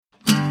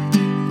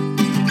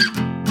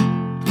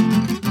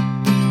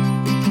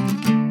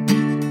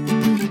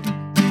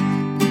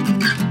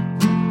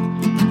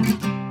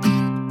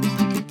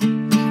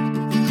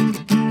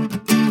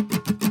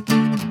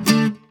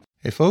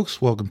Hey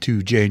folks, welcome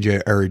to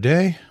J&J Every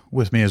Day.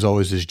 With me as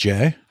always is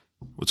Jay.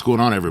 What's going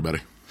on, everybody?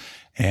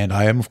 And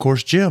I am, of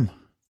course, Jim.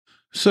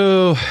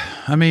 So,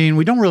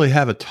 we don't really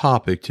have a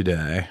topic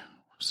today.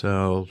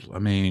 So,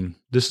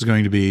 this is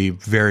going to be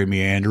very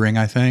meandering,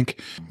 I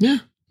think. Yeah.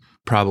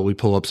 Probably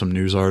pull up some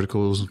news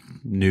articles,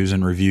 news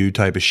and review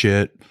type of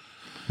shit.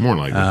 More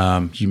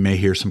likely. You may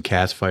hear some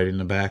cats fighting in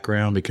the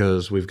background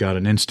because we've got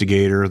an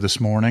instigator this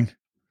morning.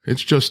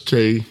 It's just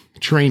a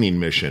training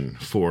mission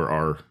for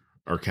our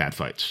cat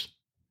fights.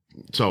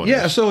 So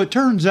so it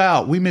turns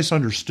out we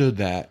misunderstood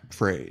that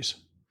phrase.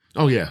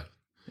 Oh, yeah.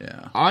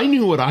 Yeah. I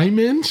knew what I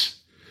meant.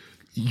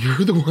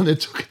 You're the one that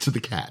took it to the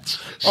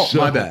cats. Oh,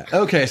 my bad.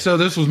 Okay, so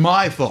this was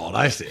my fault.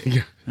 I see.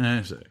 Yeah.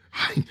 I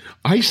see.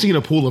 I seen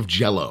a pool of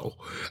Jell-O.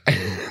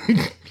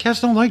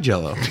 Cats don't like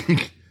Jell-O.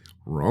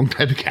 Wrong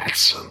type of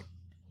cats.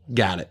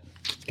 Got it.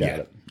 Got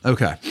it.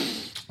 Okay.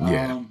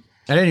 Yeah.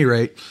 At any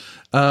rate,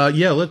 I'll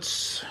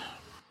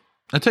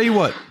tell you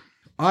what.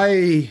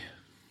 I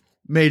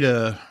made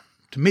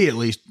to me at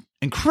least,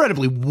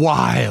 incredibly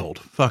wild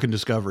fucking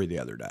discovery the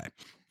other day.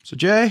 So,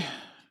 Jay,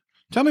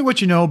 tell me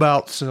what you know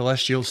about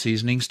Celestial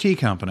Seasonings Tea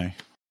Company.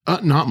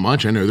 Not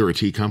much. I know they're a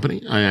tea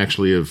company. I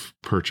actually have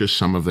purchased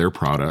some of their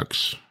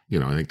products. You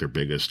know, I think their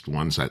biggest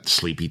one's that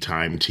Sleepy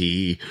Time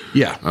tea.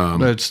 Yeah.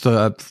 That's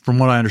from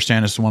what I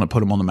understand, it's the one that put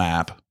them on the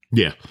map.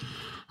 Yeah.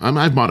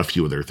 I've bought a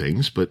few of their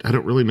things, but I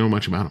don't really know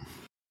much about them.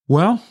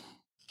 Well,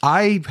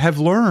 I have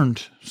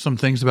learned some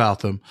things about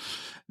them.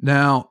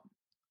 Now,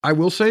 I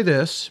will say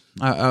this.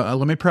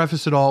 Let me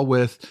preface it all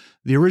with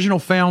the original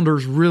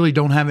founders really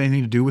don't have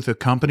anything to do with the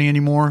company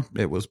anymore.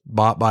 It was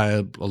bought by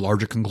a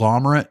larger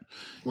conglomerate.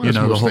 Well, as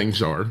most things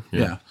are.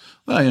 Yeah.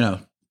 Well,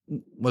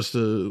 what's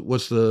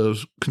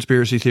the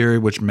conspiracy theory?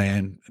 Which,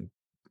 man,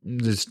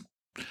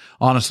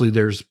 honestly,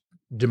 there's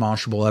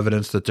demonstrable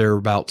evidence that there are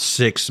about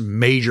 6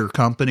 major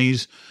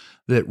companies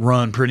that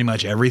run pretty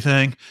much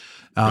everything.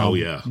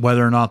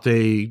 Whether or not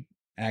they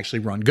actually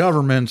run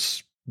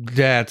governments,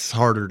 that's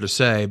harder to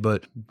say,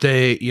 but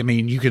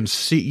you can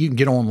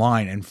get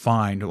online and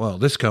find, well,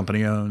 this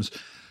company owns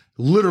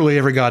literally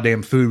every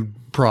goddamn food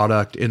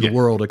product in the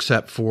world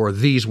except for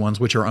these ones,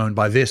 which are owned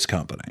by this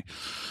company.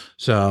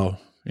 So,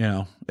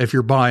 if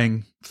you're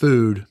buying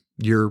food,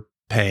 you're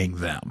paying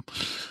them.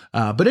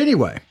 But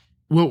anyway.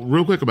 Well,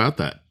 real quick about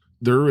that.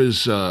 There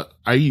is,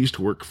 I used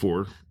to work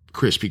for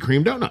Krispy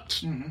Kreme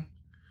Donuts. Mm-hmm.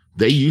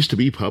 They used to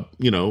be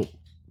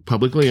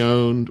publicly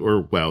owned,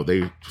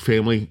 they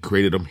family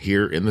created them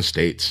here in the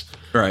States.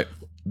 Right.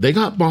 They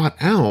got bought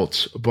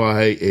out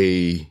by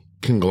a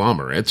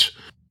conglomerate.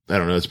 I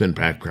don't know. It's been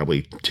back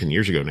probably 10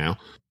 years ago now.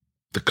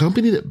 The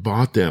company that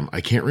bought them,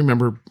 I can't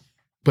remember,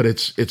 but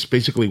it's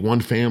basically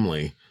one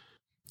family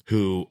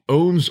who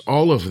owns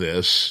all of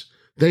this.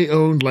 They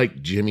owned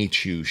like Jimmy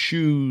Choo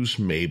shoes,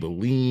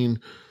 Maybelline,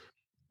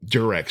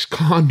 Durex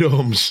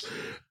condoms.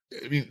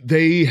 I mean,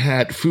 they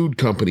had food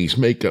companies,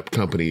 makeup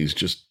companies,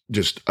 just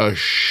a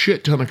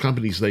shit ton of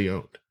companies they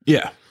owned.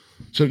 Yeah.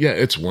 So,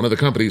 it's one of the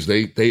companies.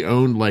 They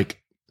owned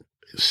like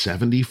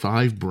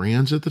 75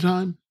 brands at the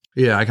time.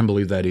 Yeah, I can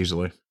believe that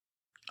easily.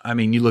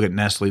 You look at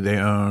Nestle, they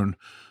own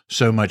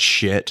so much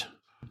shit.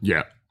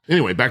 Yeah.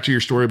 Anyway, back to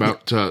your story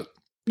about...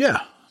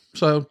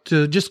 So,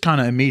 to just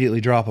kind of immediately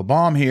drop a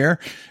bomb here,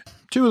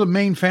 2 of the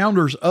main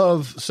founders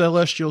of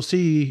Celestial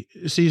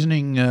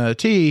Seasoning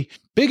Tea,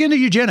 big into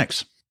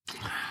eugenics.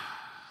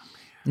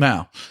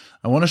 Now,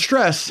 I want to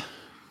stress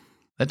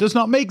that does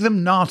not make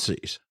them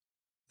Nazis.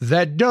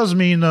 That does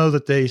mean, though,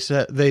 that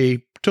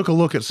they took a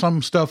look at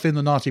some stuff in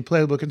the Nazi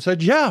playbook and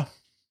said,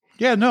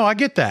 no, I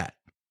get that,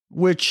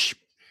 which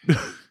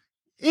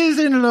is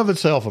in and of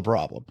itself a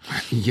problem.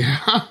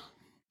 Yeah.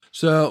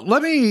 So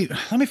let me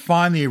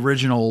find the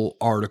original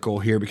article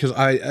here because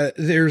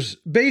there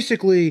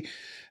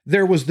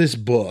was this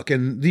book,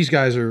 and these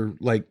guys are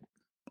like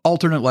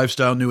alternate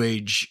lifestyle, new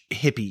age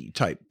hippie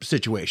type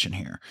situation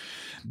here.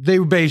 They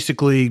were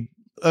basically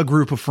a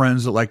group of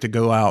friends that like to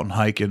go out and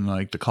hike in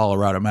like the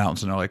Colorado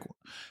mountains. And they're like,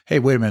 hey,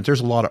 wait a minute.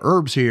 There's a lot of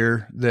herbs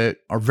here that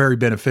are very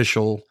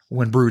beneficial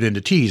when brewed into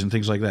teas and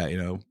things like that.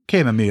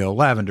 Chamomile,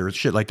 lavender,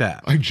 shit like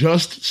that. I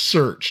just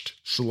searched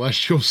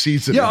Celestial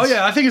Seasonings.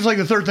 Yeah. I think it's like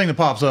the third thing that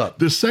pops up.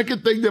 The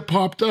second thing that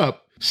popped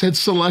up said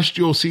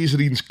Celestial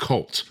Seasonings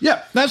Cult.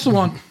 Yeah, that's the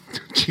one.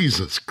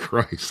 Jesus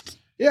Christ.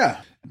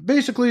 Yeah.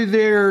 Basically,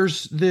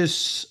 there's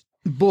this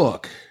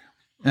book.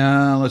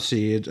 Let's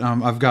see.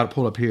 I've got it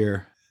pulled up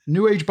here.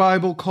 New Age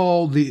Bible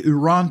called the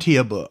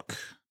Urantia Book.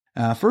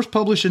 First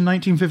published in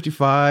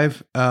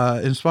 1955,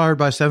 inspired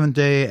by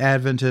Seventh-day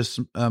Adventist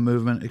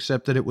movement,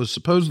 except that it was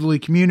supposedly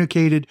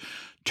communicated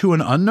to an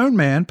unknown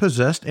man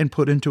possessed and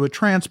put into a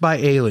trance by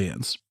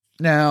aliens.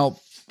 Now,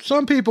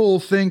 some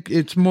people think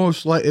it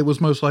was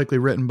most likely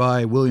written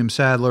by William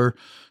Sadler,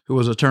 who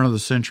was a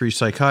turn-of-the-century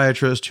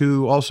psychiatrist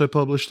who also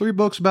published 3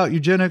 books about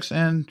eugenics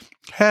and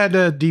had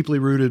a deeply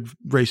rooted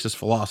racist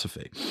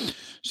philosophy.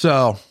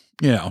 So,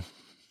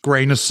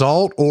 grain of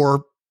salt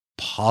or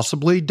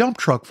possibly dump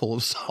truck full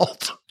of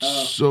salt.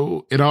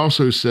 So it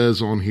also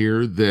says on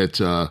here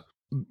that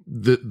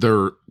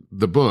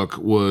the book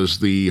was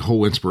the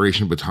whole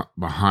inspiration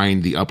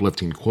behind the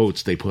uplifting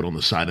quotes they put on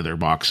the side of their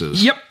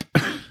boxes. Yep.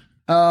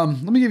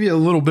 Let me give you a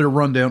little bit of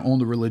rundown on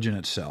the religion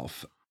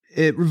itself.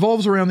 It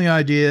revolves around the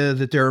idea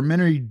that there are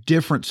many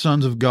different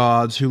sons of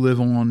gods who live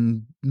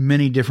on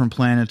many different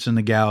planets in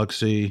the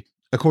galaxy.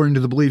 According to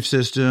the belief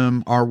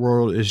system, our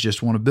world is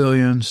just one of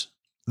billions.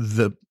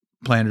 The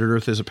planet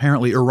Earth is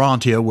apparently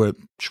Urantia,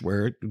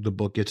 where the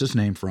book gets its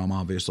name from,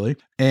 obviously.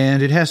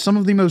 And it has some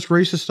of the most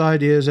racist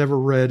ideas ever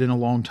read in a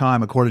long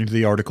time, according to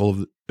the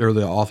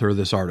the author of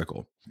this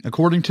article.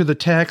 According to the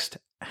text,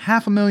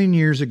 500,000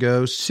 years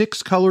ago,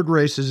 6 colored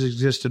races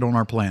existed on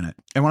our planet.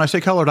 And when I say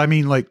colored, I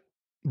mean like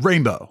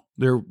rainbow.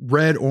 They're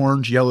red,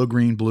 orange, yellow,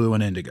 green, blue,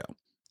 and indigo.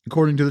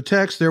 According to the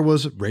text, there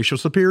was racial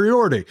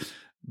superiority.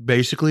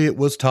 Basically, it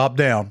was top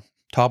down.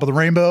 Top of the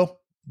rainbow,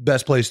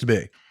 best place to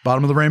be.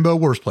 Bottom of the rainbow,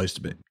 worst place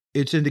to be.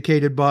 It's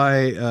indicated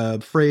by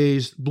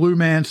phrase, blue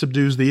man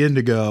subdues the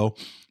indigo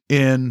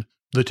in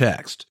the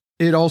text.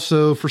 It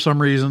also, for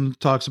some reason,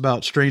 talks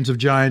about strains of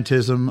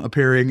giantism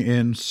appearing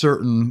in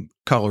certain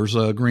colors.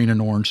 Green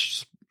and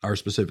orange are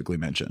specifically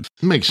mentioned.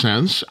 Makes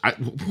sense.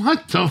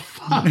 What the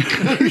fuck?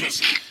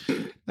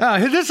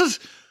 This is,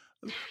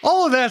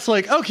 all of that's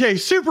like, okay,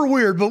 super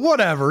weird, but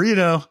whatever,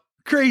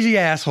 crazy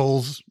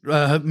assholes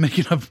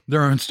making up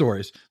their own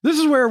stories. This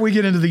is where we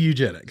get into the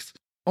eugenics.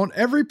 On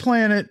every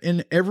planet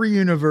in every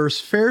universe,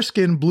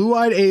 fair-skinned,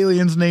 blue-eyed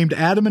aliens named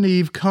Adam and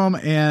Eve come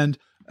and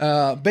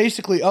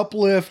basically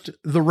uplift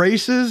the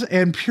races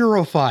and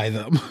purify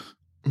them.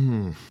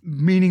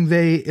 Meaning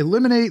they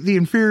eliminate the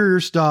inferior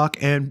stock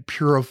and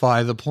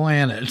purify the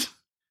planet.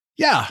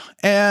 Yeah,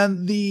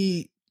 and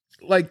the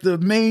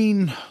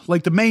main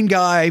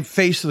guy,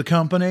 face of the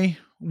company,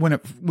 when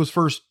it was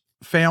first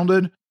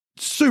founded,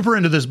 super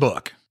into this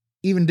book.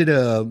 Even did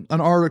an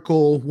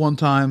article one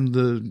time.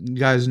 The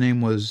guy's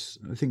name was,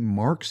 I think,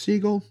 Mark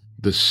Siegel.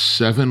 The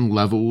 7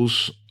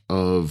 levels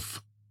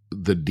of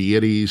the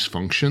deity's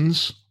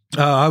functions.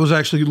 I was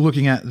actually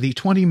looking at the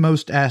 20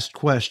 most asked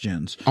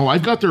questions. Oh,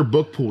 I've got their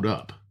book pulled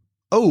up.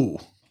 Oh,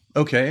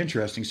 okay,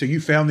 interesting. So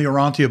you found the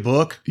Urantia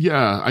book?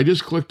 Yeah, I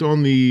just clicked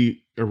on the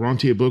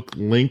Urantia book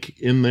link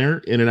in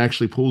there, and it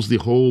actually pulls the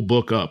whole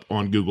book up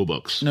on Google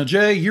Books. Now,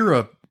 Jay,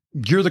 you're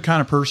the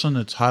kind of person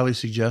that's highly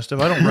suggestive.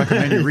 I don't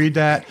recommend you read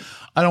that.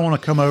 I don't want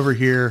to come over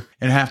here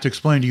and have to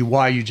explain to you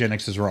why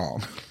eugenics is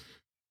wrong.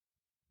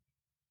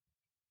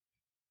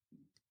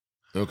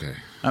 Okay.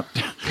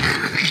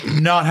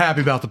 Not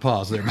happy about the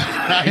pause there.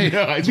 I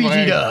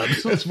know.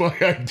 That's why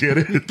I did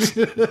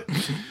it.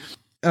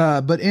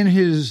 But in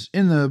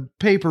the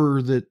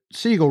paper that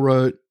Siegel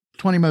wrote,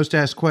 20 most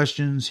asked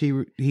questions,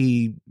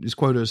 he is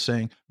quoted as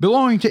saying,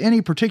 belonging to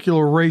any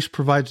particular race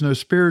provides no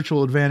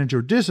spiritual advantage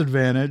or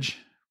disadvantage.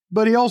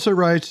 But he also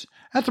writes,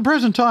 at the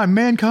present time,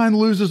 mankind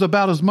loses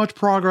about as much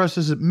progress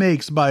as it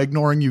makes by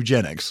ignoring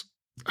eugenics.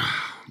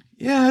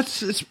 Yeah,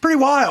 it's pretty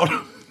wild.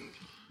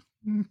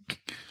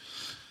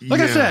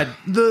 Like I said,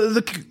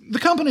 the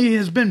company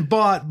has been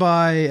bought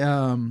by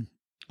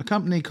a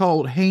company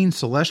called Hain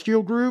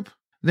Celestial Group.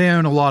 They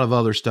own a lot of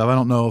other stuff. I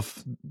don't know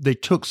if they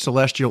took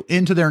Celestial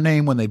into their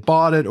name when they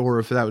bought it or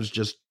if that was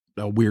just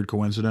a weird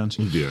coincidence.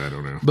 Yeah, I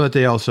don't know. But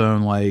they also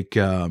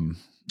own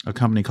a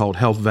company called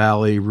Health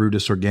Valley,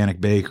 Rudis Organic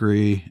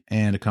Bakery,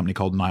 and a company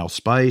called Nile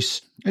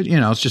Spice.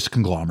 It's just a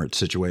conglomerate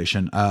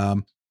situation.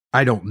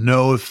 I don't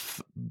know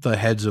if the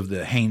heads of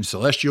the Hain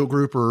Celestial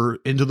Group are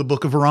into the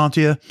Book of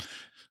Urantia.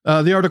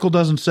 The article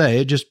doesn't say.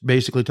 It just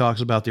basically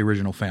talks about the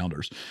original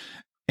founders.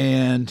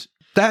 And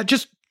that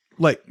just,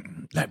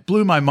 that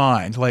blew my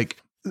mind.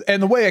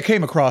 And the way I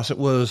came across it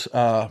was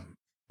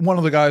one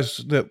of the guys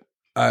that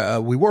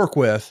we work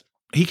with,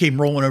 he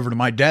came rolling over to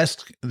my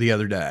desk the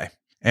other day.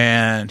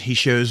 And he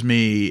shows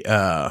me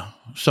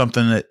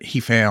something that he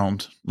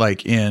found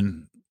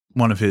in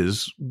one of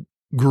his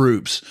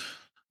groups,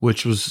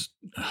 which was,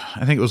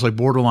 I think it was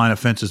borderline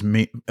offensive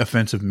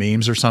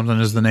memes or something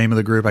is the name of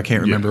the group. I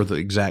can't remember the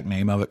exact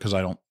name of it because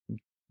I don't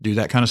do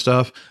that kind of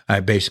stuff.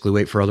 I basically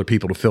wait for other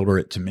people to filter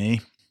it to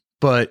me.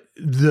 But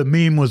the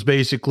meme was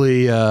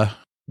basically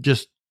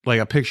just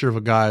a picture of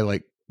a guy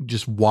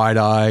just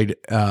wide-eyed,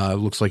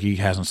 looks like he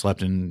hasn't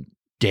slept in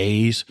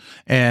days,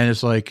 and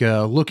it's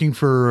looking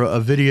for a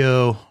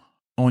video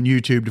on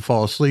YouTube to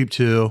fall asleep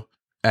to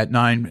at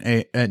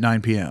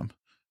 9 p.m.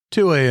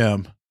 2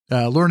 a.m.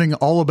 Learning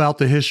all about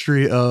the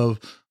history of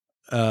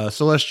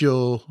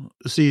Celestial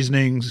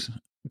Seasonings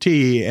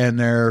tea and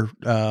their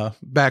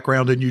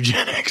background in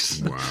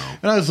eugenics. Wow.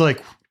 And I was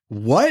like,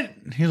 what?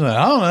 He's like,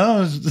 I don't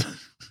know.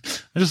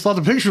 I just thought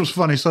the picture was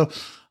funny. So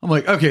I'm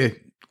like, okay,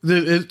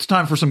 it's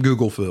time for some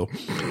Google foo.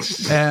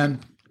 And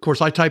of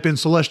course, I type in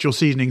Celestial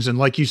Seasonings, and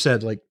like you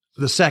said,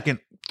 the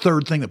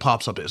third thing that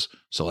pops up is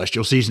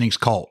Celestial Seasonings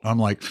cult. I'm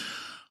like,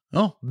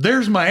 oh,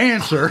 there's my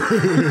answer.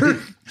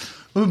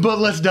 But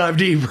let's dive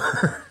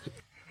deeper.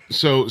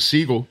 So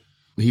Siegel,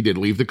 he did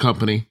leave the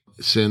company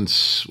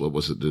since, what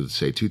was it, did it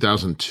say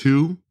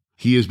 2002?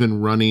 He has been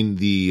running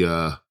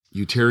the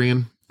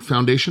Utarian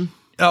Foundation.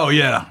 Oh,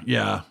 yeah,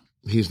 yeah.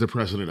 He's the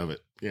president of it.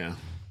 Yeah.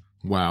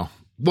 Wow.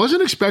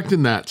 Wasn't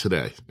expecting that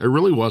today. I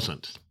really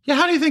wasn't. Yeah,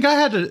 how do you think I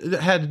had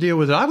to deal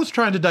with it? I was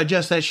trying to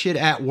digest that shit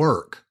at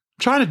work,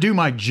 trying to do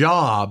my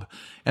job,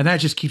 and that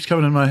just keeps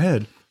coming in my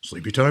head.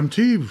 Sleepy Time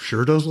Tea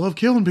sure does love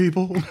killing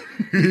people.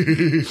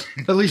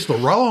 At least the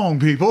wrong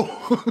people.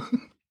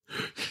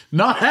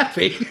 Not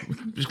happy.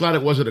 Just glad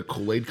it wasn't a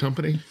Kool-Aid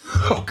company.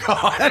 Oh,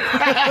 God.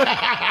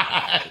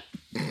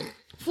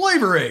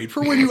 Flavor Aid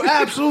for when you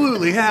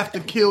absolutely have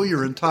to kill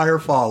your entire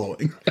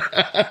following.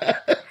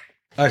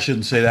 I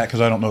shouldn't say that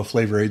because I don't know if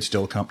Flavor Aid's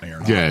still a company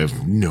or not. Yeah, I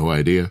have no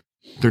idea.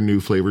 Their new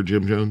flavor,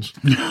 Jim Jones.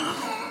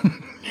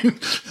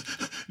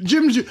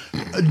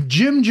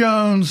 Jim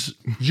Jones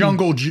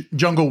Jungle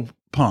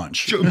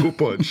Punch. Jungle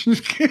Punch.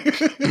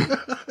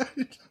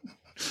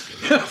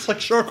 It's like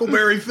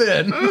Sharkleberry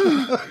Finn.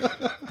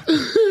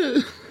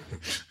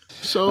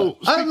 So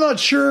I'm not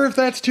sure if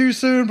that's too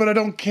soon, but I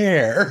don't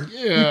care.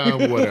 Yeah,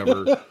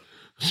 whatever.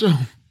 So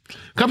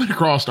coming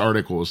across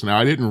articles now,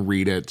 I didn't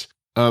read it.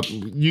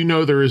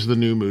 There is the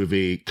new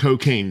movie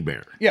Cocaine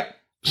Bear. Yeah.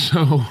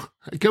 So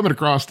coming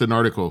across an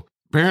article,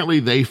 apparently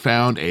they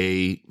found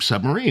a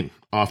submarine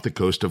off the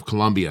coast of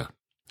Colombia.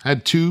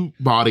 Had 2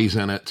 bodies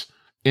in it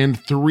and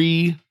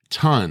 3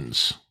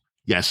 tons.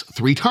 Yes,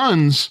 3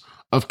 tons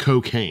of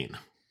cocaine.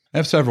 I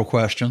have several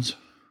questions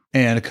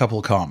and a couple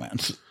of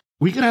comments.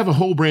 We could have a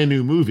whole brand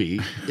new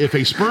movie if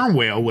a sperm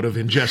whale would have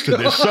ingested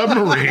this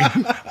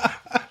submarine.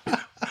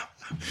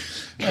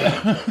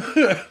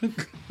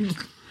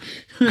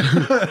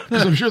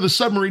 Because I'm sure the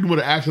submarine would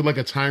have acted like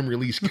a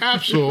time-release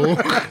capsule.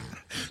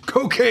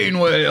 Cocaine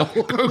whale.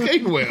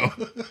 Cocaine whale.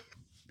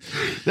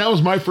 That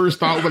was my first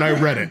thought when I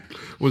read it,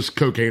 was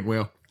cocaine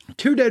whale.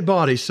 2 dead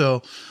bodies.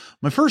 So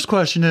my first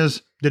question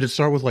is, did it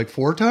start with like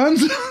 4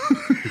 tons?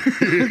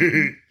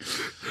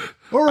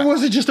 Or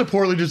was it just a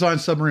poorly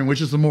designed submarine,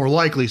 which is the more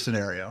likely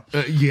scenario?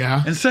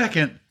 Yeah. And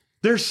second,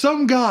 there's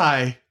some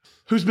guy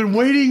who's been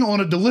waiting on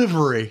a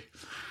delivery,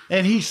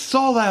 and he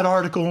saw that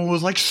article and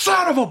was like,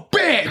 son of a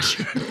bitch!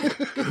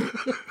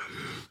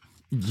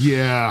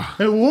 Yeah.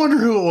 I wonder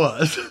who it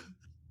was.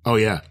 Oh,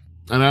 yeah.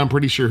 And I'm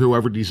pretty sure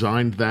whoever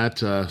designed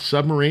that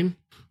submarine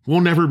will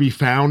never be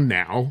found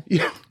now.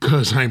 Yeah.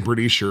 Because I'm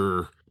pretty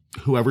sure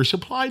whoever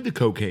supplied the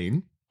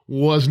cocaine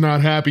was not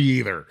happy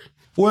either.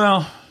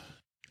 Well,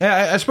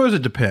 I suppose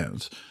it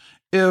depends.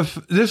 If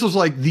this was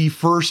like the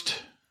first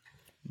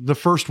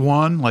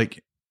one,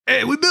 like,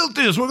 hey, we built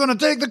this, we're going to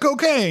take the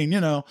cocaine,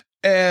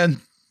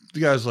 and the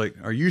guy's like,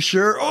 are you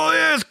sure? Oh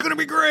yeah, it's going to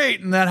be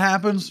great. And that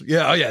happens.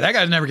 Yeah. Oh yeah. That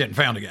guy's never getting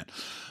found again.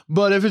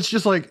 But if it's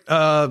just like,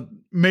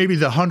 maybe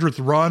the 100th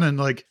run and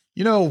like,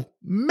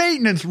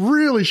 maintenance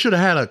really should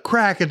have had a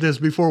crack at this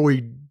before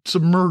we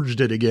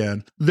submerged it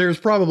again. There's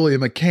probably a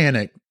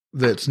mechanic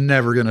that's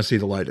never going to see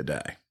the light of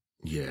day.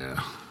 Yeah.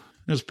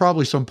 There's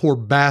probably some poor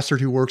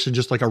bastard who works in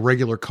just like a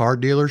regular car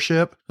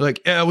dealership.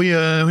 Like, yeah, we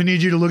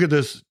need you to look at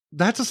this.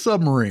 That's a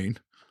submarine.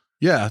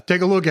 Yeah,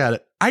 take a look at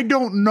it. I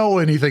don't know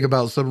anything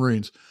about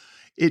submarines.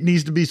 It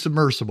needs to be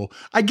submersible.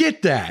 I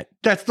get that.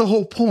 That's the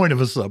whole point of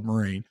a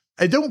submarine.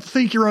 I don't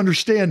think you're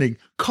understanding.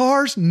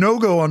 Cars no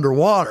go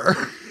underwater.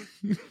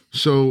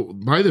 So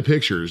by the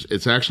pictures,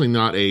 it's actually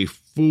not a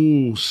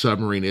full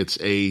submarine. It's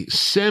a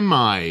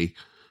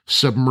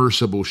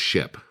semi-submersible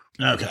ship.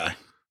 Okay.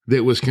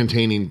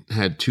 That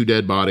had 2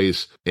 dead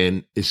bodies,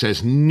 and it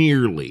says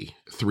nearly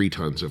 3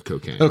 tons of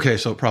cocaine. Okay,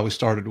 so it probably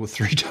started with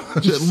 3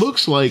 tons. So it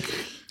looks like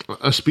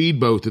a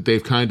speedboat that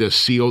they've kind of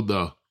sealed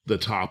the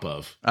top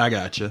of. I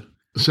gotcha.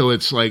 So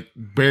it's like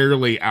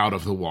barely out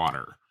of the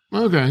water.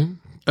 Okay.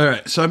 All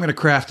right, so I'm going to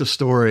craft a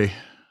story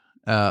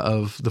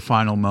of the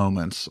final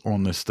moments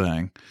on this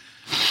thing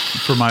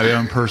for my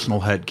own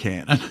personal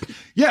headcanon.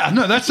 Yeah,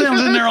 no, that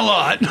sounds in there a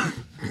lot.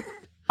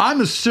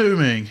 I'm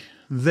assuming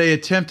they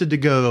attempted to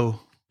go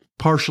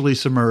partially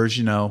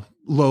submerged,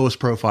 lowest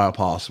profile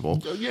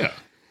possible. Yeah.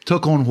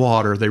 Took on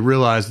water. They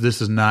realized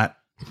this is not,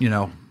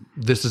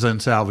 this is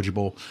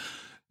unsalvageable.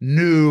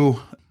 Knew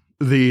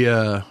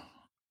the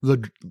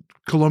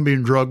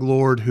Colombian drug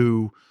lord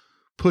who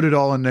put it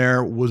all in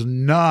there was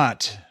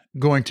not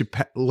going to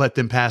let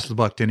them pass the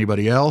buck to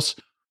anybody else.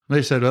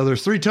 They said, oh,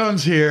 there's 3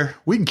 tons here.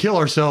 We can kill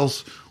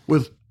ourselves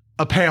with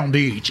a pound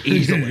each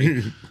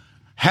easily.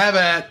 Have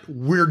at,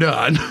 we're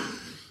done.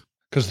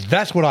 Because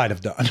that's what I'd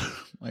have done.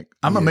 Like,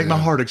 I'm going to make my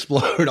heart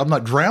explode. I'm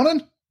not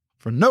drowning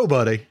for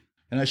nobody.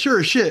 And I sure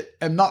as shit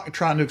am not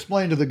trying to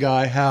explain to the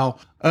guy how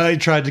I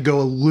tried to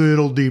go a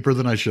little deeper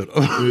than I should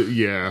have.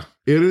 Yeah.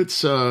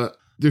 It's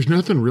there's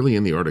nothing really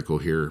in the article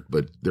here,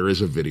 but there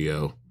is a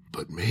video.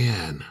 But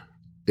man,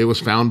 it was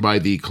found by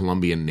the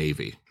Colombian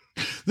Navy.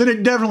 Then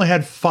it definitely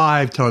had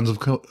 5 tons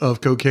of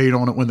cocaine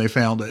on it when they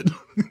found it.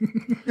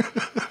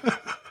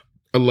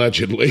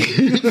 Allegedly.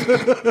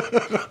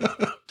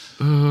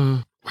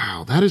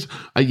 Wow, that is,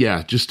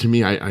 just to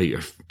me,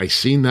 I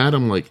seen that.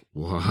 I'm like,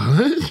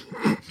 what?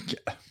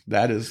 Yeah,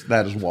 that is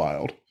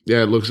wild.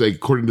 Yeah, it looks like,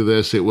 according to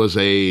this,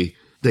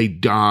 they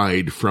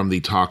died from the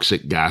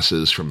toxic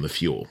gases from the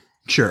fuel.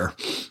 Sure.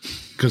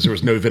 Because there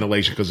was no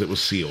ventilation because it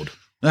was sealed.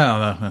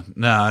 No.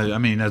 I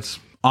mean, that's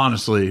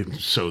honestly.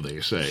 So they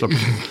say.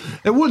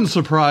 It wouldn't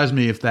surprise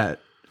me if that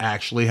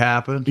actually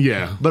happened.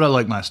 Yeah. But I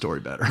like my story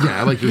better. Yeah,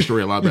 I like your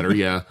story a lot better.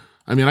 Yeah.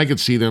 I mean, I could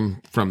see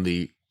them from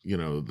the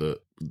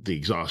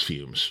exhaust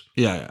fumes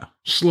Yeah.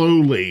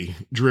 slowly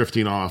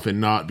drifting off and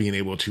not being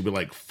able to be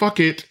like, fuck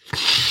it.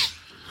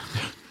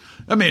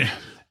 I mean,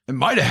 it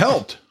might have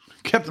helped.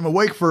 Kept them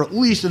awake for at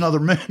least another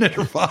minute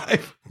or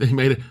 5.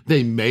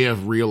 They may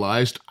have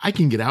realized I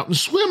can get out and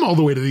swim all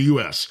the way to the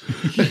U.S.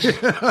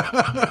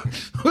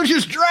 We'll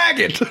just drag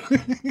it.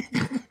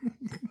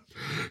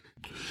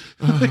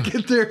 They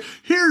get there.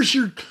 Here's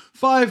your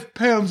 5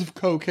 pounds of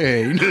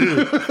cocaine.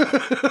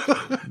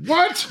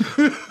 What?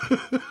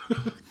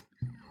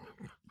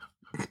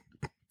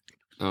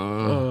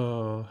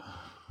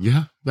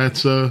 Yeah,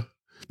 that's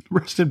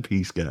Rest in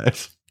peace,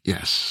 guys.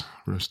 yes.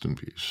 Rest in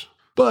peace.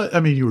 But, I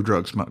mean, you were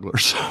drug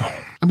smugglers. So.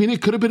 I mean,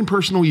 it could have been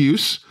personal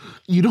use.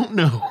 You don't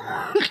know.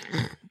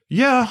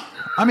 Yeah.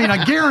 I mean,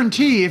 I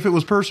guarantee if it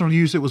was personal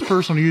use, it was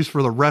personal use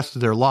for the rest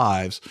of their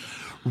lives,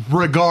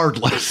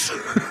 regardless.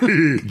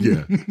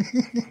 Yeah.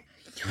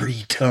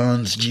 3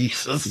 tons,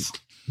 Jesus.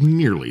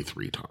 Nearly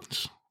 3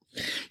 tons.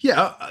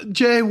 Yeah,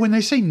 Jay, when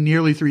they say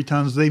nearly 3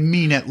 tons, they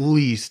mean at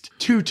least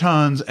 2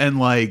 tons and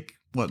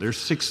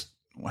there's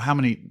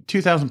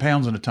 2,000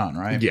 pounds in a ton,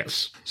 right?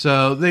 Yes.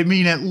 So they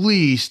mean at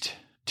least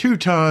 2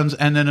 tons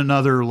and then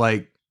another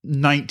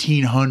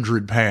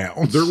 1,900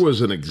 pounds. There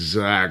was an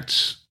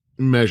exact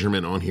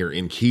measurement on here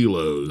in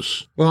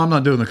kilos. Well, I'm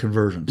not doing the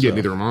conversion. Yeah, so.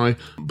 neither am I.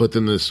 But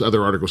then this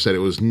other article said it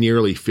was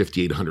nearly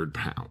 5,800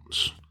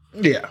 pounds.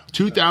 Yeah.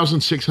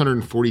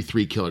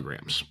 2,643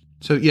 kilograms.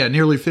 So, yeah,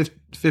 nearly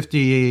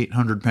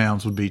 5,800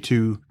 pounds would be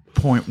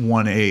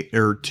 2.18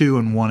 or 2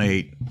 and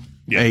 1/8,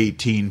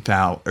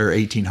 18,000 or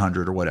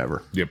 1,800 or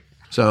whatever. Yep.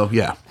 So,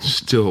 yeah.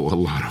 Still a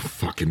lot of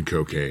fucking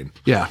cocaine.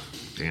 Yeah.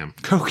 Damn.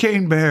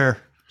 Cocaine Bear,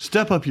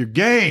 step up your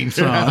game,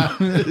 son.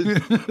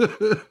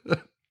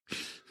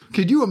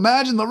 Could you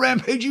imagine the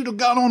rampage you'd have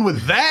gone on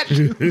with that?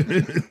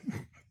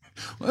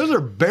 There's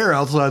a bear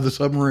outside the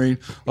submarine.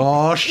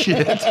 Oh,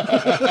 shit.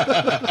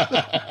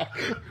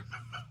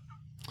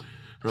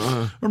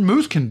 Or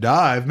Moose can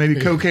dive. Maybe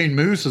Cocaine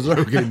Moose is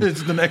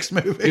it's the next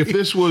movie.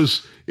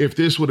 If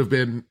this would have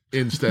been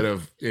instead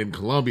of in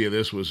Colombia,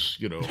 this was,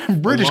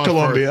 British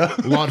Columbia.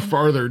 A lot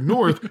farther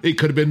north, it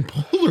could have been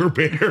polar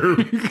bear,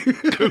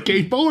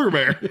 cocaine polar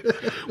bear,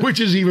 which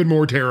is even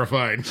more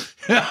terrifying.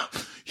 Yeah,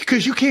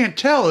 because you can't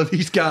tell if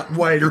he's got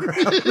white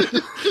around.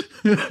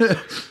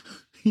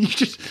 You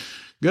just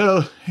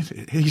go,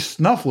 he's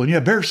snuffling. Yeah,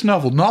 bear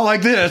snuffled. Not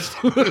like this.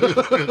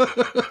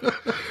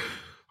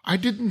 I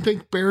didn't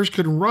think bears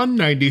could run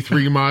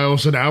 93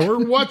 miles an hour.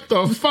 What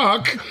the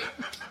fuck?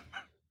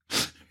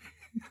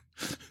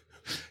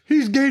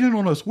 He's gaining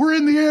on us. We're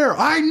in the air.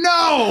 I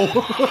know.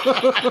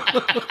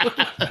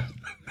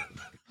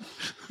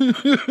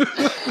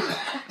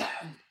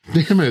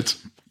 Damn it.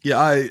 Yeah,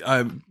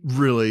 I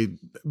really,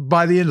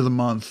 by the end of the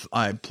month,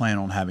 I plan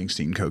on having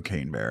seen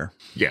Cocaine Bear.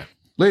 Yeah.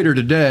 Later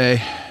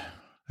today,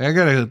 I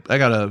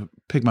gotta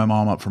pick my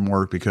mom up from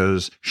work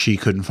because she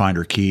couldn't find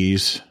her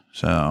keys.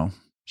 So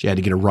she had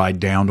to get a ride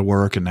down to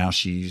work, and now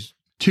she's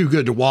too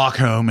good to walk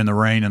home in the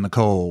rain and the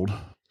cold.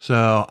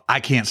 So I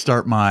can't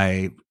start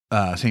my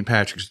St.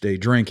 Patrick's Day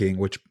drinking,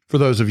 which for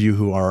those of you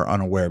who are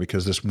unaware,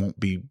 because this won't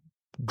be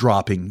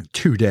dropping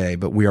today,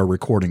 but we are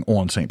recording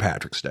on St.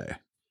 Patrick's Day.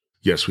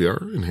 Yes, we are.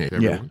 And hey,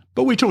 everyone. Yeah,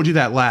 but we told you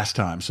that last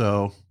time,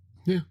 so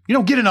Yeah.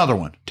 Get another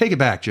one. Take it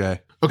back,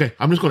 Jay. Okay,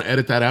 I'm just going to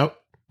edit that out,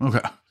 Okay.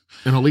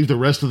 and I'll leave the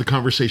rest of the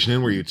conversation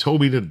in where you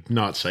told me to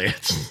not say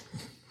it.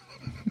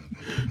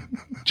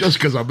 Just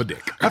because I'm a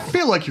dick. I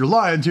feel like you're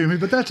lying to me,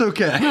 but that's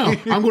okay. No,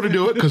 I'm going to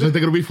do it because I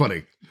think it'll be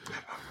funny.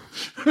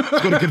 It's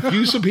going to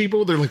confuse some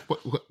people. They're like,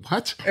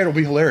 what? It'll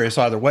be hilarious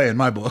either way in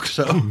my book.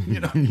 So,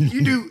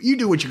 you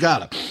do what you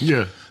gotta.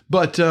 Yeah.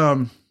 But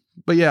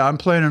yeah, I'm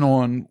planning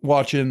on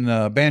watching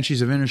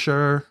Banshees of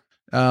Inisherin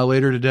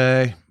later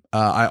today.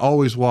 I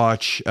always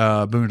watch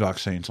Boondock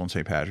Saints on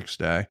St. Patrick's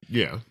Day.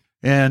 Yeah.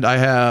 And I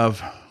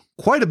have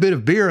quite a bit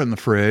of beer in the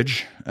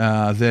fridge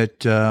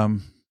that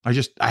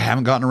I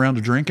haven't gotten around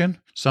to drinking.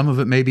 Some of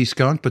it may be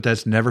skunk, but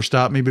that's never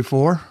stopped me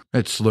before.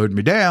 It slowed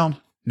me down,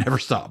 never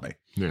stopped me.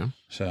 Yeah.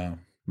 So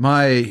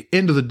my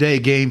end of the day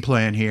game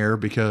plan here,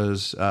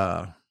 because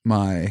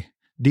my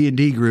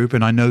D&D group,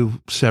 and I know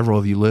several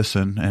of you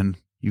listen, and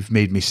you've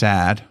made me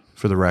sad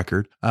for the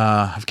record,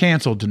 I've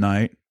canceled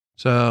tonight.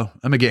 So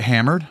I'm going to get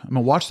hammered. I'm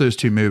going to watch those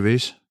 2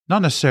 movies,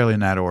 not necessarily in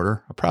that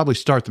order. I'll probably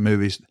start the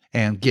movies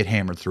and get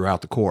hammered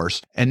throughout the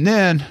course. And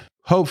then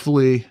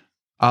hopefully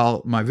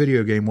my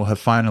video game will have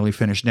finally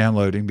finished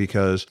downloading,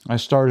 because I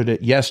started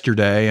it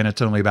yesterday and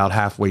it's only about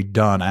halfway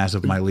done as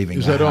of my leaving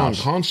Is the that on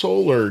house.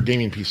 console or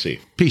gaming PC?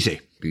 PC.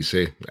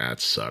 PC?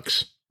 That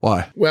sucks.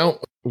 Why? Well,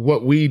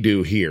 what we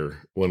do here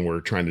when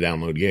we're trying to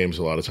download games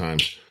a lot of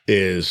times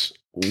is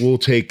we'll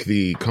take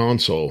the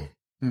console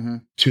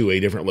to a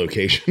different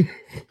location.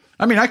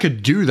 I mean, I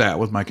could do that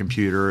with my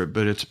computer,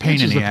 but it's a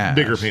pain in the ass.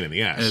 Bigger pain in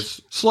the ass.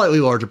 It's slightly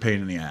larger pain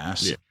in the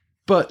ass. Yeah.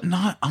 But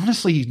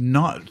honestly,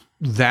 not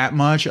that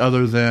much,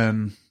 other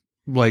than,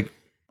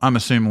 I'm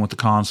assuming with the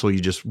console, you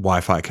just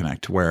Wi-Fi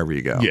connect to wherever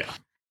you go. Yeah.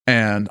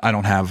 and I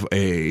don't have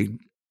a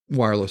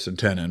wireless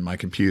antenna in my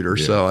computer,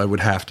 so I would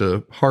have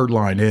to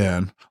hardline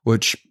in,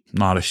 which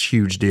not a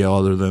huge deal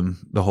other than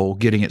the whole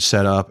getting it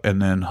set up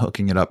and then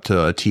hooking it up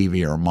to a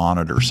TV or a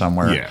monitor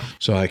somewhere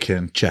so I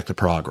can check the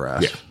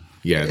progress.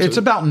 Yeah. It's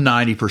about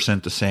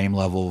 90% the same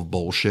level of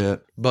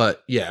bullshit.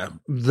 But yeah,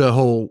 the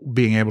whole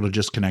being able to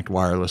just connect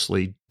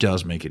wirelessly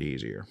does make it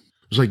easier.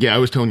 It's like, I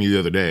was telling you the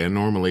other day, and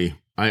normally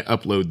I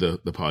upload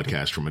the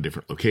podcast from a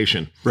different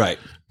location. Right.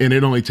 And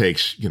it only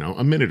takes,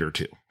 a minute or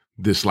two.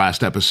 This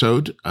last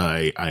episode,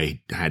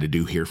 I had to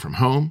do here from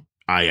home.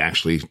 I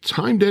actually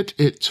timed it.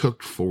 It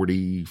took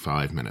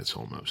 45 minutes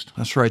almost.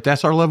 That's right.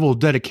 That's our level of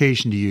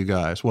dedication to you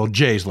guys. Well,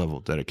 Jay's level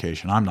of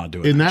dedication. I'm not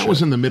doing and that shit.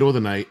 was in the middle of the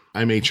night.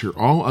 I made sure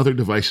all other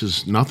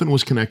devices, nothing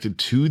was connected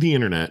to the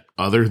internet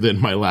other than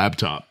my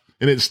laptop.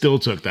 And it still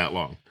took that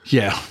long.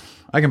 Yeah,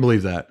 I can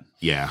believe that.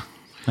 Yeah.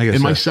 Like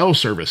and my cell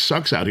service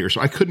sucks out here,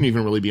 so I couldn't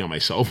even really be on my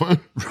cell phone.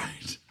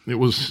 Right. It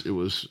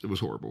was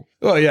horrible.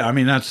 Well, yeah, I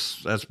mean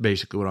that's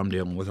basically what I'm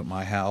dealing with at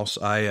my house.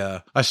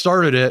 I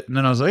started it and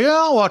then I was like,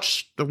 I'll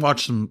watch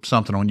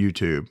something on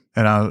YouTube,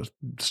 and I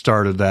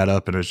started that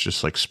up and it's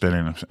just like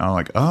spinning. I'm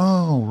like,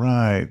 oh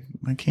right,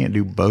 I can't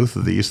do both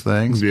of these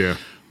things. Yeah,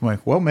 I'm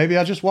like, well, maybe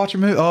I just watch a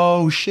movie.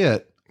 Oh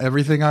shit,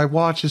 everything I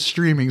watch is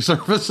streaming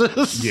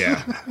services.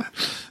 Yeah.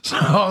 So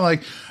I'm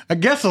like, I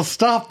guess I'll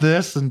stop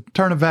this and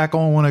turn it back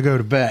on when I go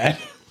to bed.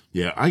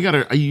 Yeah,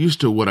 I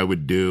used to, what I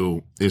would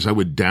do is I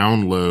would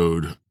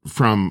download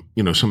from,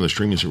 some of the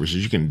streaming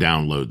services. You can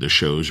download the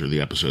shows or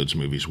the episodes,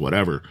 movies,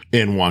 whatever,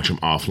 and watch them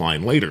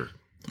offline later.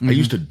 Mm-hmm. I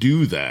used to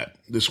do that.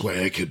 This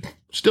way I could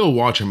still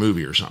watch a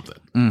movie or something.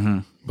 Mm-hmm.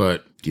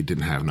 But you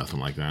didn't have nothing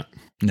like that.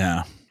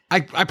 No. I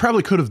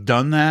probably could have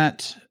done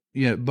that.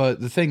 Yeah, but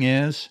the thing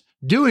is,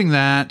 doing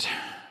that,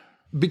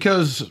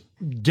 because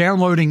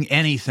downloading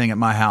anything at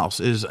my house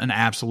is an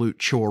absolute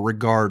chore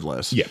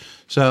regardless. Yeah.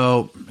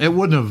 So it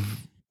wouldn't have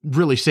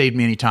really saved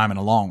me any time in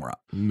the long run.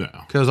 No.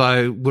 Because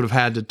I would have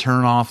had to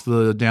turn off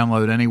the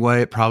download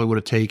anyway. It probably would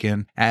have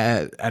taken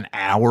an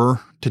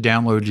hour to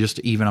download just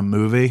even a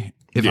movie,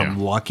 if I'm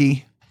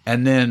lucky.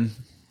 And then,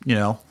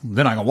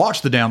 then I can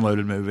watch the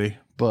downloaded movie.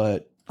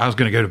 But I was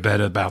going to go to bed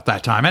about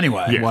that time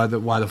anyway. Yeah.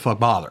 Why the fuck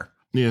bother?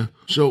 Yeah.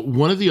 So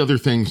one of the other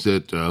things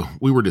that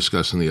we were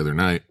discussing the other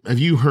night, have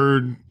you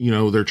heard,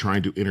 they're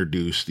trying to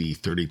introduce the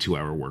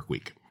 32-hour work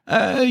week?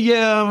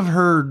 Yeah, I've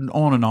heard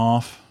on and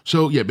off.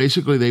 So, yeah,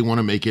 basically they want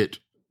to make it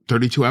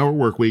 32-hour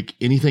work week.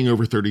 Anything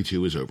over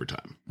 32 is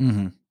overtime.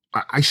 Mm-hmm.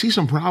 I see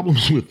some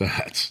problems with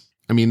that.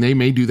 I mean, they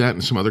may do that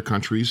in some other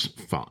countries.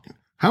 Fine.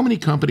 How many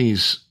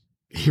companies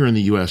here in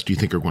the U.S. do you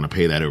think are going to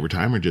pay that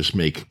overtime or just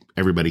make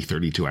everybody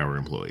 32-hour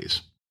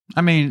employees?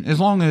 I mean, as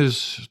long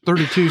as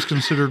 32 is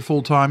considered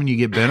full-time and you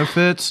get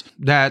benefits,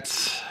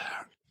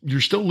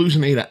 you're still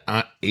losing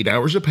 8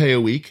 hours of pay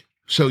a week.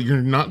 So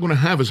you're not going to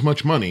have as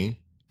much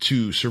money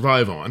to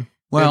survive on.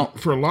 Well,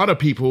 and for a lot of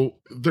people,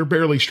 they're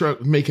barely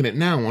making it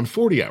now on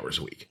 40 hours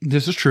a week.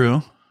 This is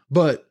true.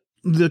 But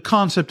the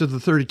concept of the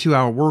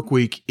 32-hour work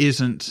week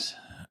isn't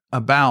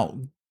about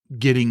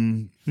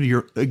getting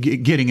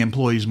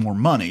employees more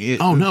money.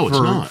 It's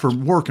not. For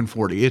working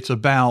 40. It's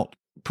about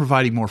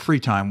providing more free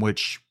time,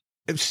 which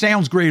it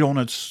sounds great on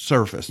its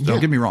surface.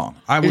 Don't get me wrong.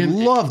 I would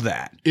love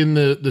that. In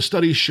the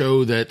studies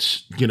show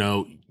that,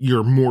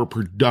 you're more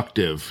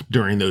productive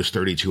during those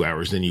 32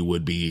 hours than you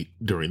would be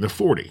during the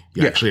 40.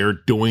 You actually are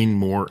doing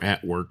more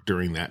at work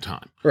during that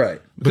time.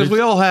 Right. Because we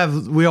all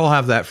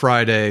have that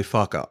Friday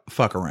fuck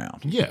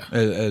around. Yeah.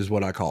 Is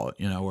what I call it.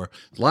 Where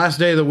last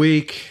day of the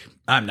week,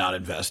 I'm not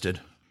invested.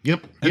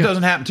 Yep. It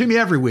doesn't happen to me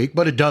every week,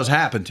 but it does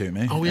happen to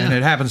me. Oh, yeah. And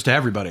it happens to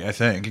everybody, I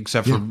think,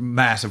 except for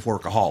massive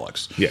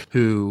workaholics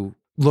who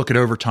look at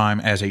overtime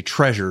as a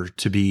treasure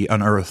to be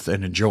unearthed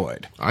and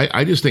enjoyed.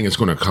 I just think it's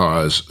going to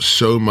cause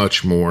so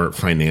much more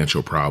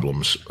financial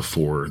problems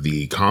for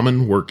the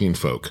common working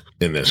folk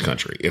in this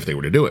country if they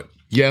were to do it.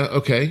 Yeah,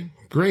 okay,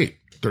 great.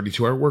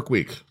 32-hour work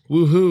week.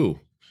 Woohoo.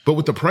 But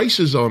with the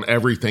prices on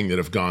everything that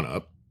have gone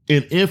up,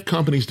 and if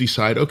companies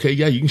decide, okay,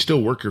 yeah, you can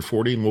still work your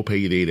 40 and we'll pay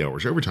you the 8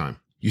 hours overtime,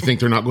 you think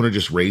they're not going to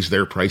just raise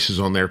their prices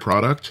on their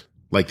product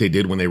like they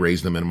did when they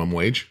raised the minimum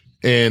wage?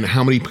 And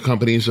how many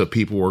companies of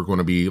people are going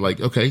to be like,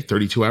 okay,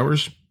 32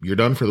 hours, you're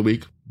done for the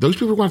week. Those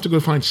people are going to have to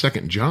go find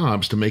second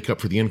jobs to make up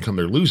for the income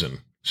they're losing.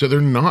 So they're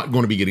not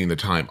going to be getting the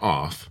time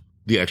off,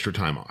 the extra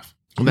time off.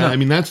 I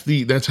mean,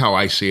 that's how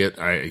I see it.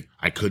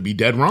 I could be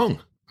dead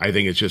wrong. I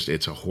think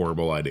it's a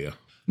horrible idea.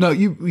 No,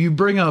 you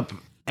bring up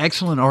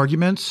excellent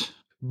arguments,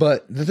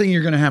 but the thing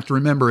you're going to have to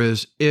remember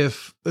is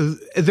if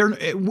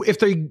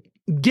they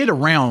get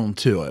around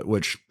to it,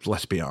 which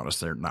let's be honest,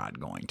 they're not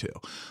going to.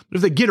 But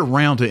if they get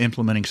around to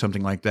implementing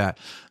something like that,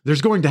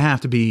 there's going to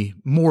have to be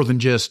more than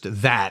just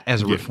that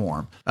as a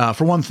reform.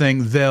 For one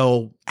thing,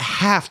 they'll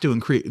have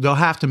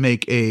to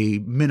make a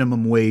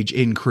minimum wage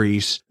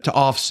increase to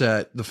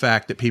offset the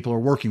fact that people are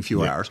working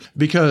few hours.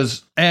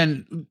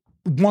 And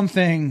one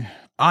thing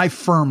I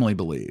firmly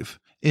believe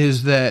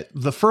is that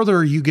the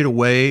further you get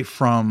away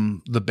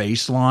from the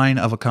baseline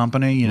of a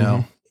company,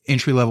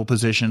 entry-level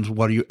positions,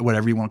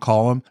 whatever you want to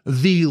call them,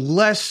 the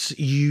less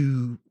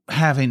you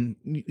have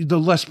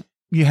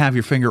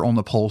your finger on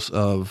the pulse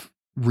of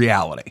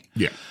reality.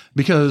 Yeah.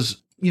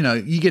 Because,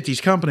 you get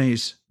these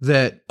companies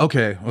that,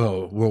 okay,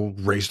 well, we'll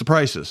raise the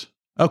prices.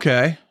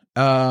 Okay.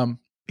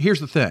 Here's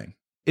the thing.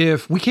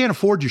 If we can't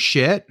afford your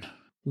shit,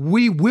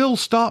 we will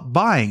stop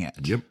buying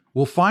it. Yep.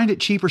 We'll find it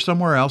cheaper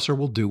somewhere else, or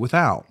we'll do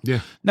without.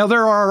 Yeah. Now,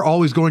 there are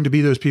always going to be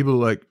those people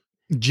who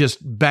just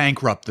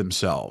bankrupt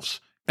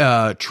themselves,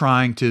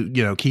 trying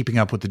to, keeping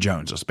up with the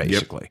Joneses,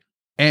 basically. Yep.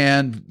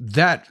 And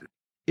that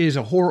is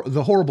the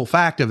horrible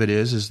fact of it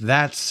is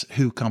that's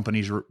who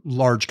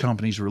large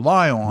companies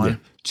rely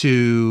on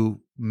to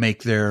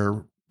make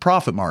their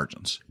profit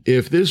margins.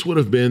 If this would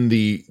have been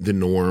the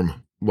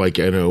norm, like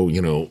I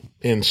know,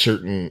 in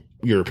certain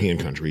European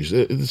countries,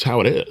 it's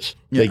how it is.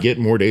 Yeah. They get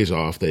more days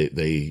off.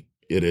 It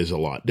is a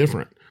lot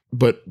different.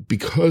 But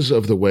because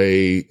of the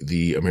way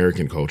the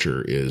American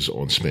culture is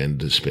on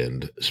spend,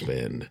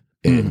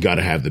 and got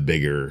to have the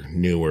bigger,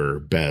 newer,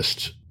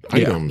 best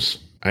items,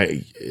 I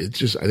think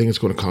it's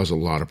going to cause a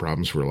lot of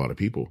problems for a lot of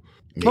people.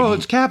 Well,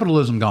 it's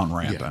capitalism gone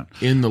rampant.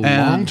 Yeah. In the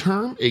long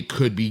term, it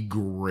could be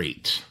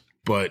great,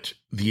 but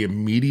the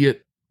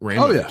immediate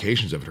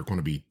ramifications of it are going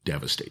to be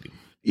devastating.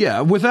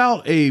 Yeah,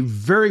 without a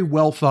very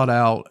well thought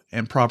out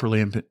and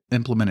properly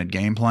implemented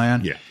game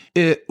plan,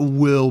 it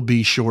will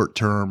be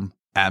short-term,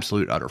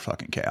 absolute, utter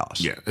fucking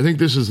chaos. Yeah, I think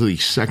this is the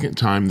second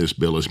time this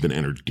bill has been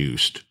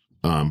introduced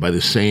by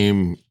the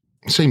same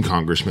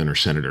congressman or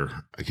senator.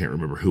 I can't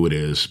remember who it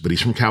is, but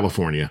he's from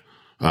California,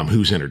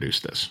 who's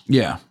introduced this.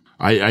 Yeah.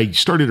 I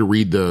started to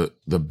read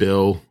the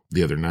bill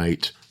the other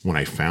night when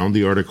I found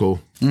the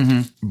article,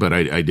 but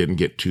I didn't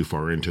get too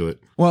far into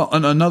it. Well,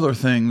 and another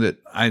thing that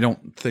I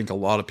don't think a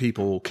lot of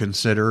people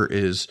consider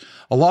is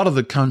a lot of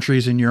the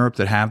countries in Europe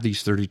that have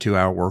these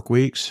 32-hour work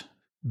weeks,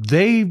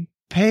 they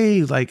pay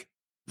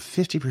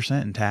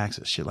 50% in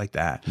taxes, shit like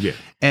that. Yeah.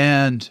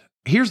 And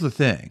here's the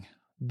thing.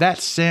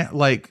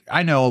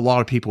 I know a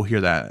lot of people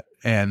hear that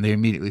and they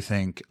immediately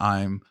think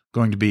I'm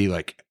going to be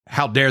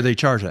how dare they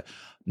charge that?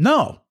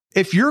 No.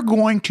 If you're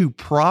going to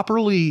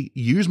properly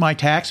use my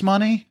tax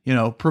money,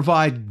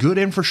 provide good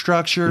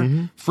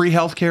infrastructure, free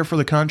healthcare for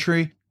the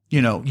country,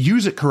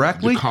 use it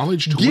correctly. The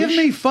college tuition. Give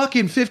me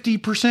fucking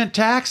 50%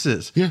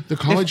 taxes. Yeah, the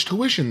college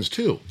tuitions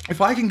too.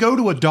 If I can go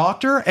to a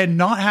doctor and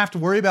not have to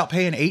worry about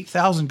paying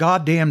 $8,000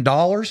 goddamn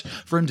dollars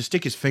for him to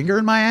stick his finger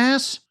in my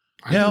ass,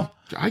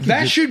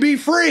 that should be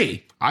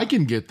free. I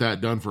can get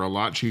that done for a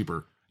lot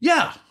cheaper.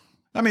 Yeah.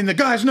 I mean, the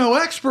guy's no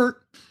expert.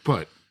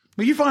 But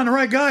you find the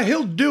right guy,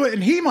 he'll do it,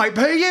 and he might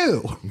pay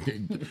you.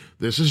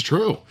 This is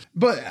true.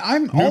 But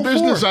I'm New all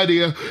business for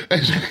idea.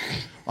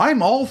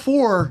 I'm all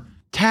for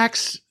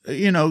taxes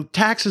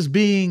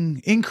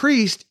being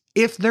increased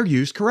if they're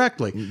used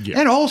correctly. Yeah.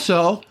 And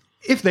also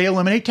if they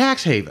eliminate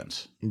tax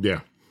havens.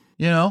 Yeah.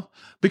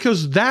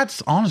 Because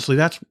that's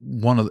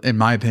in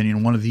my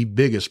opinion, one of the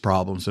biggest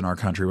problems in our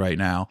country right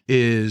now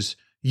is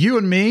you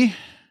and me,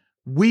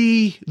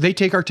 they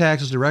take our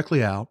taxes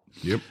directly out.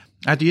 Yep.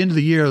 At the end of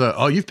the year,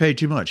 you've paid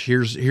too much.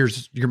 Here's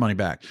your money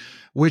back,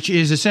 which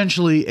is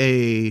essentially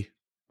a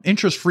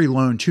interest-free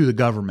loan to the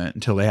government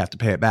until they have to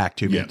pay it back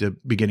to me at the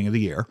beginning of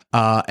the year.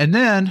 And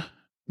then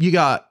you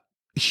got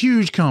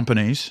huge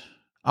companies.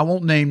 I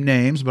won't name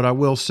names, but I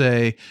will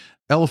say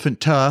Elephant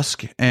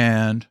Tusk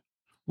and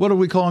what do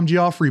we call them?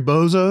 Geoffrey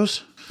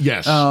Bezos.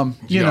 Yes.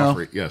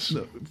 Geoffrey, yes.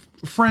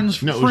 Friends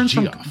from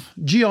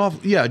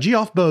Geoff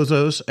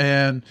Bezos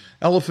and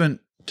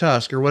Elephant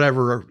Tusk or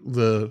whatever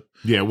the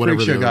whatever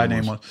show guy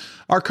name was.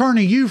 Our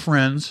Carney U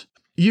friends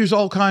use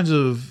all kinds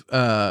of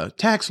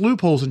tax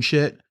loopholes and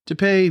shit to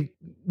pay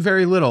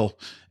very little.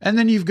 And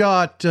then you've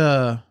got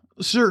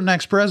certain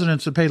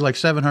ex-presidents that paid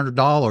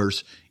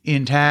 $700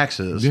 in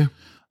taxes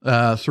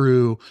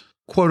through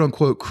quote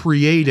unquote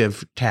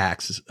creative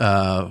tax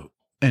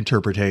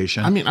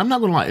interpretation. I mean, I'm not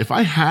going to lie. If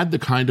I had the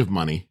kind of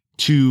money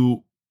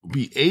to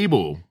be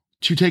able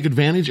to take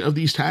advantage of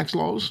these tax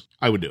laws,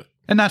 I would do it.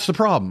 And that's the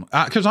problem.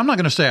 Because I'm not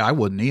going to say I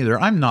wouldn't either.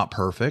 I'm not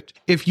perfect.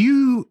 If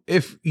you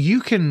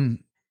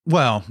can,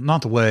 well,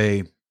 not the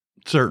way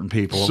certain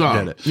people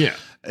did it. Yeah.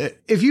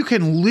 If you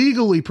can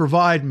legally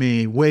provide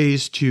me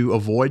ways to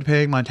avoid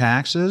paying my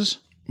taxes,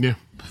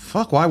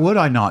 fuck, why would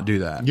I not do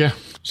that? Yeah.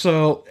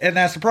 So, and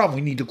that's the problem.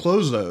 We need to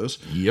close those.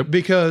 Yep.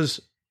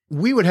 Because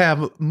we would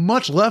have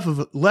much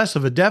less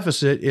of a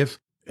deficit if,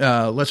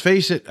 let's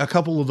face it, a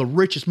couple of the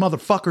richest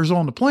motherfuckers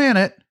on the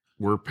planet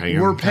we're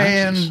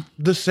paying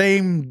the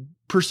same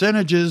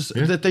percentages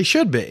that they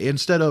should be,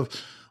 instead of,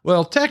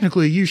 well,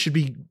 technically you should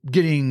be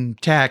getting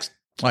taxed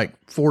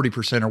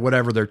 40% or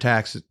whatever their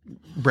tax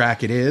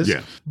bracket is.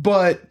 Yeah.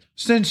 But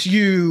since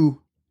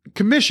you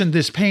commissioned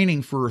this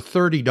painting for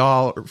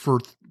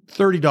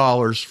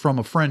 $30 from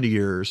a friend of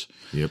yours,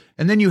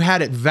 and then you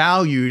had it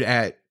valued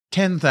at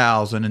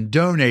 $10,000 and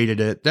donated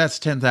it, that's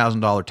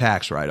 $10,000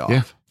 tax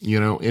write-off.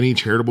 Yeah. Any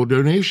charitable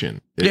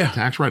donation,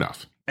 tax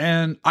write-off.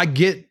 And I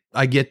get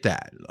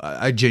that.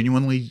 I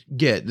genuinely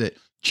get that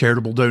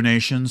charitable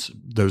donations,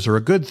 those are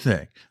a good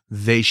thing.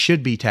 They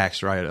should be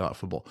tax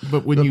write-offable.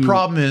 But when the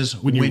problem is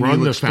when you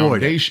run the exploit it.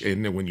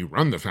 foundation, and when you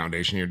run the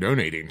foundation you're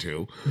donating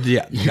to,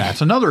 Yeah,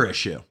 that's another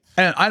issue.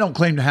 And I don't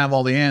claim to have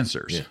all the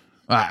answers. Yeah.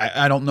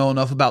 I don't know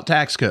enough about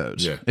tax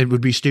codes. Yeah. It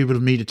would be stupid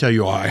of me to tell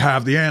you, I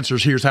have the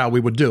answers. Here's how we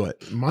would do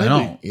it. I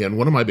don't. And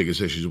one of my biggest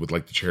issues with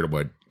like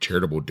the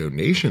charitable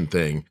donation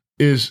thing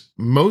is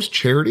most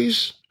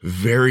charities,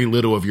 very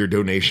little of your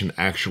donation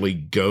actually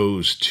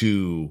goes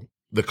to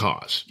the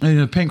cause. And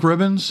the pink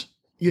ribbons,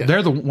 Yeah.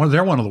 they're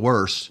one of the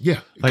worst.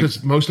 Yeah,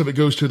 because most of it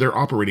goes to their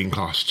operating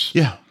costs.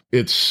 Yeah.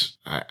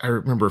 I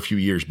remember a few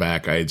years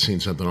back, I had seen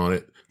something on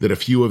it that a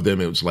few of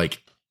them, it was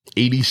like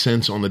 80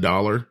 cents on the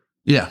dollar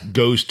Yeah.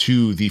 goes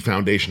to the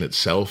foundation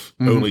itself.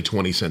 Only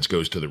 20 cents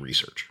goes to the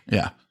research.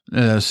 Yeah.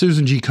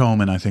 Susan G.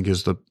 Komen, I think,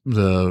 is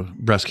the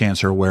breast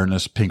cancer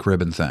awareness pink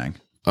ribbon thing.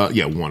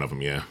 Yeah, one of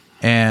them, yeah.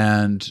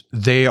 And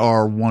they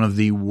are one of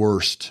the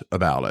worst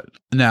about it.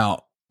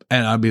 Now,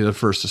 and I'd be the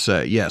first to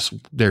say, yes,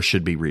 there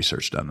should be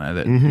research done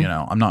that. You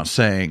know, I'm not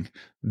saying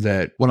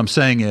that. What I'm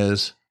saying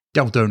is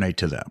don't donate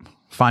to them.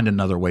 Find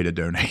another way to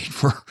donate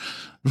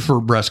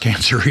for breast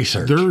cancer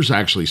research. There's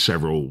actually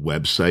several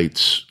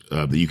websites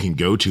that you can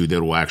go to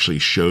that will actually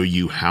show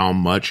you how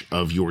much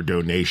of your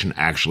donation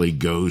actually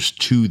goes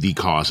to the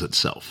cause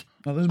itself.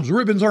 Now, those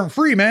ribbons aren't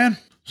free, man.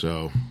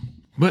 So,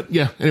 but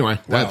yeah, anyway,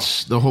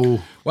 that's the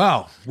whole.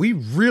 Wow. We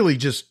really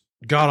just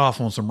got off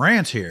on some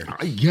rants here.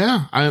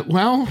 Yeah.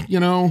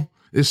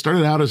 It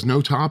started out as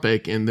no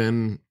topic and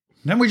then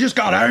We just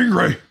got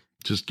angry.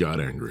 just got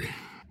angry,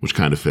 which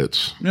kind of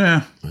fits.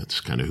 Yeah.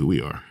 That's kind of who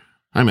we are.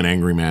 I'm an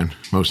angry man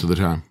most of the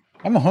time.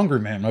 I'm a hungry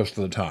man most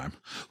of the time.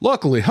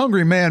 Luckily,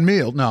 Hungry Man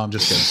Meal. No, I'm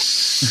just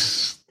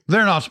kidding.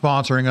 They're not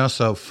sponsoring us,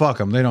 so fuck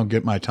them. They don't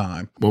get my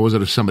time. What was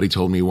it? If somebody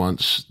told me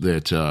once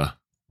that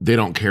they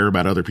don't care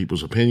about other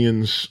people's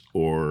opinions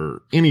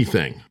or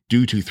anything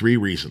due to 3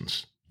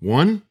 reasons.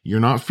 1, you're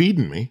not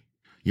feeding me.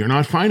 You're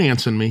not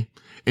financing me.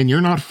 And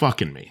you're not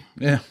fucking me.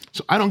 Yeah.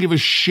 So I don't give a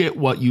shit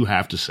what you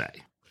have to say.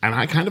 And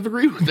I kind of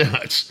agree with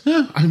that.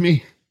 Yeah. I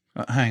mean,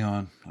 hang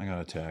on. I got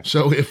a text.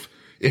 So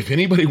if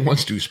anybody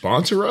wants to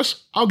sponsor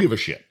us, I'll give a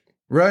shit.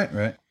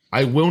 Right.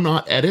 I will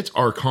not edit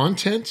our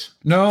content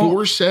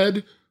for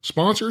said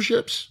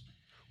sponsorships.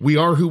 We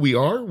are who we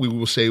are. We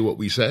will say what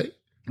we say.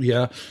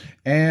 Yeah.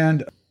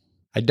 And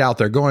I doubt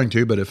they're going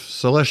to, but if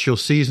Celestial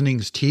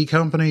Seasonings Tea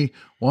Company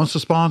wants to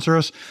sponsor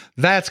us,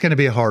 that's going to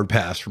be a hard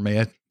pass for me.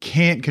 I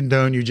can't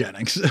condone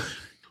eugenics.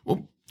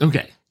 Well,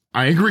 okay.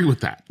 I agree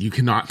with that. You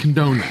cannot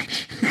condone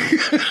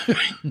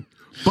that.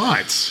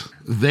 But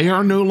they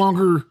are no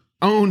longer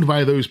owned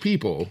by those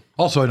people.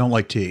 Also, I don't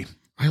like tea.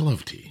 I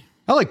love tea.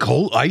 I like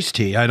cold iced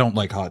tea. I don't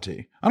like hot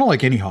tea. I don't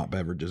like any hot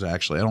beverages,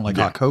 actually. I don't like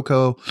hot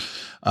cocoa.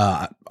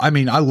 I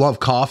mean, I love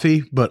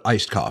coffee, but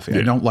iced coffee.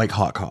 I don't like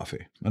hot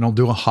coffee. I don't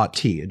do a hot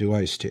tea. I do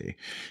iced tea.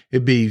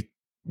 It'd be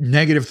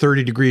negative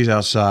 30 degrees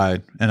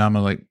outside, and I'm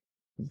like,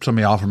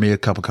 somebody offer me a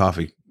cup of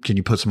coffee. Can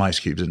you put some ice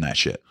cubes in that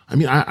shit? I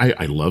mean,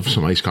 I love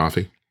some iced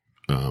coffee.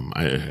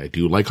 I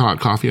do like hot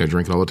coffee. I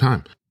drink it all the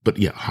time. But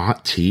yeah,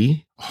 hot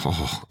tea,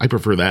 I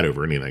prefer that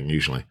over anything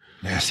usually.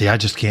 Yeah, see, I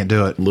just can't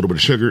do it. A little bit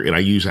of sugar, and I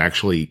use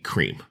actually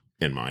cream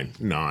in mine,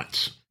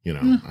 not,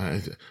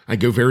 I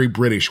go very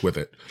British with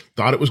it.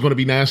 Thought it was going to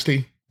be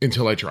nasty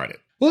until I tried it.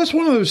 Well, that's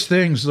one of those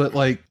things that,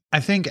 like, I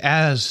think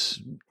as,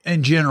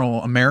 in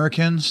general,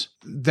 Americans,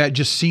 that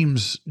just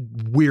seems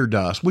weird to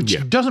us, which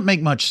doesn't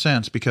make much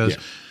sense because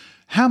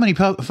how many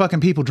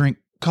fucking people drink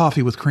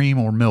coffee with cream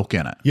or milk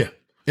in it? Yeah.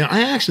 And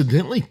I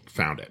accidentally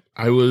found it.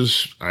 I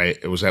was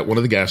at one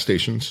of the gas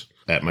stations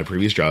at my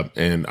previous job,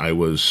 and I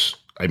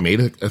made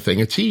a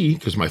thing of tea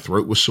because my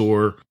throat was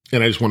sore,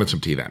 and I just wanted some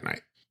tea that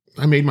night.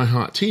 I made my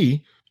hot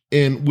tea,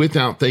 and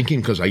without thinking,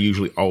 because I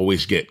usually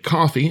always get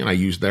coffee, and I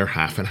use their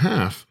half and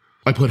half,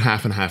 I put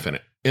half and half in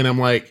it. And I'm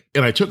like,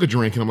 and I took a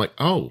drink, and I'm like,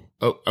 oh,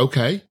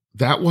 okay,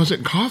 that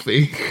wasn't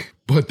coffee,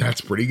 but that's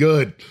pretty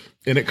good.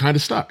 And it kind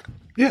of stuck.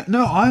 Yeah,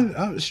 no,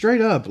 I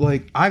straight up,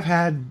 like, I've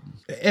had,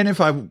 and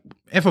if I'm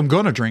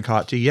going to drink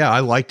hot tea, I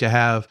like to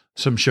have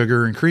some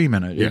sugar and cream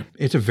in it. Yeah.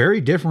 It's a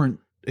very different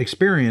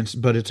experience,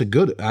 but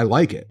I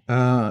like it.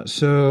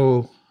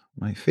 So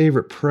my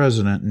favorite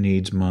president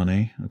needs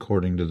money,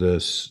 according to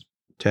this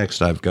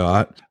text I've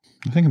got.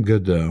 I think I'm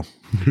good, though.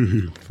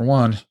 For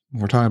one,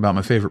 we're talking about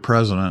my favorite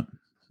president.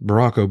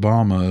 Barack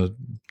Obama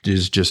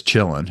is just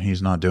chilling.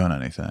 He's not doing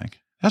anything.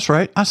 That's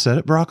right. I said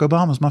it. Barack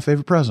Obama's my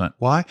favorite president.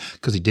 Why?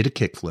 Because he did a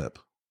kickflip.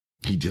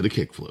 He did a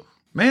kickflip.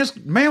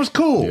 Man was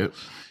cool. Yep.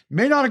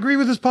 May not agree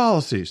with his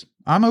policies.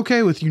 I'm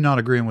okay with you not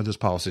agreeing with his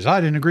policies.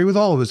 I didn't agree with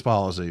all of his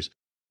policies.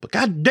 But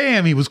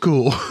goddamn, he was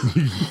cool.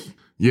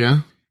 Yeah.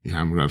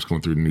 I'm just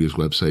going through the news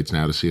websites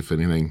now to see if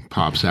anything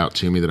pops out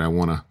to me that I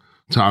want to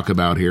talk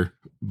about here.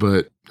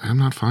 But I'm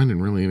not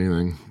finding really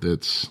anything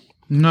that's...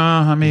 No,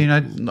 I mean,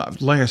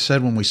 like I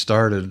said when we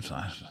started,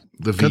 I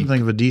couldn't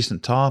think of a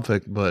decent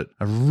topic, but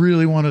I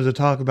really wanted to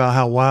talk about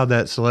how wild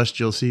that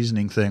Celestial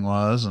Seasoning thing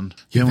was. And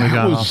then we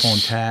got off on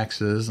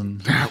taxes.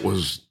 And that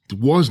was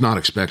not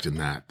expecting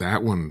that.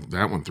 That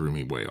one threw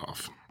me way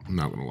off. I'm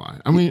not going to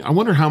lie. I mean, I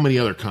wonder how many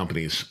other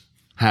companies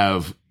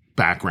have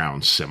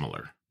backgrounds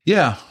similar.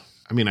 Yeah.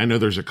 I mean, I know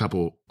there's a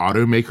couple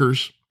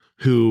automakers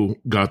who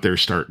got their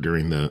start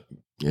during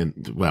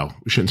well,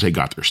 we shouldn't say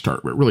got their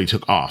start, but really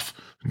took off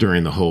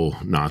during the whole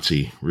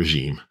Nazi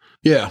regime.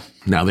 Yeah.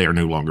 Now they are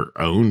no longer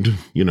owned.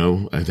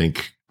 I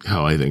think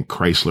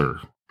Chrysler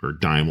or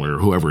Daimler, or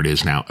whoever it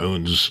is now,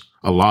 owns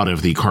a lot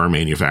of the car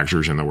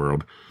manufacturers in the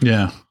world.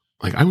 Yeah.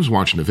 Like, I was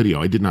watching a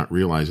video. I did not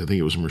realize, I think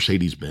it was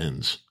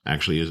Mercedes-Benz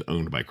actually is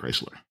owned by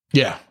Chrysler.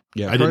 Yeah.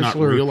 Yeah. I did not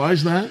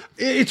realize that.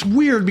 It's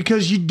weird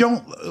because you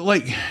don't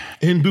like.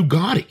 And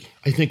Bugatti,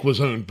 I think, was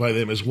owned by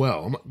them as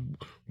well. I'm like,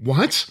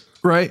 what?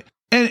 Right.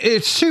 And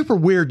it's super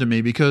weird to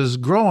me because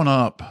growing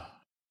up,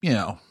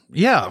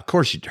 of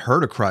course you'd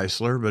heard of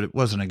Chrysler, but it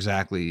wasn't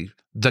exactly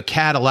the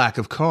Cadillac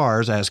of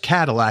cars, as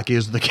Cadillac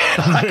is the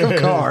Cadillac of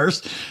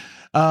cars.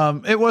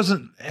 It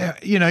wasn't,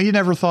 you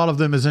never thought of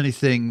them as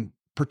anything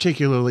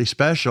particularly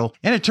special.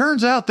 And it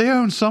turns out they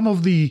own some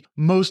of the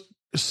most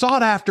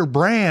sought after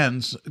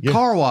brands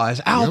car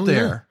wise out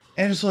there.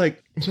 Yeah. And it's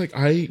like,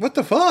 what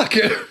the fuck?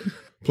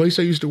 Place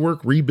I used to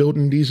work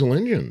rebuilding diesel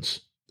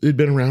engines. They'd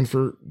been around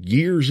for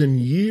years and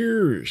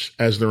years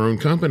as their own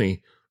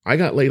company. I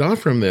got laid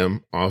off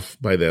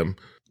by them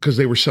because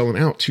they were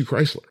selling out to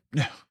Chrysler.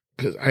 Yeah.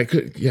 Because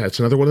it's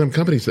another one of them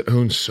companies that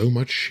owns so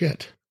much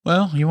shit.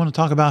 Well, you want to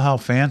talk about how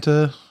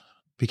Fanta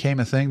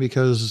became a thing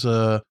because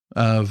of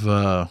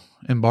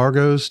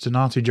embargoes to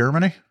Nazi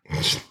Germany?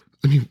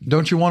 I mean,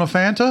 don't you want a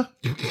Fanta?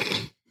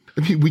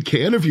 I mean, we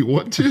can if you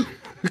want to.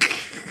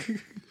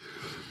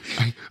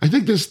 I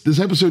think this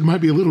episode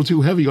might be a little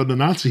too heavy on the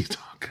Nazi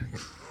talk.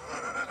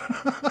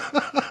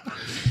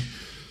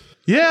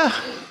 Yeah.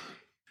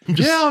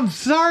 I'm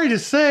sorry to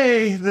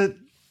say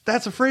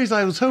that's a phrase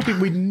I was hoping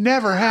we'd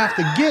never have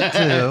to get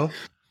to.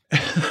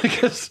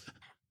 Because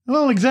I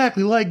don't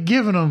exactly like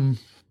giving them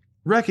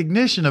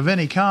recognition of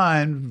any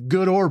kind,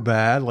 good or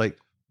bad.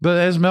 But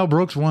as Mel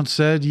Brooks once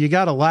said, you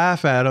got to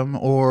laugh at them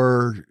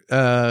or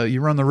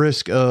you run the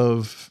risk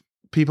of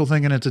people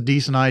thinking it's a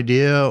decent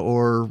idea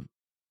or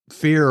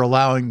fear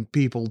allowing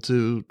people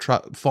to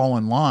fall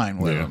in line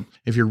with them.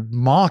 If you're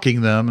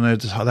mocking them,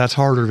 that's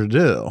harder to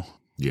do.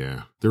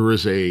 Yeah. There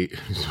was a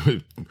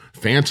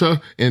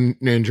Fanta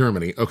in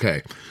Germany.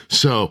 Okay.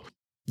 So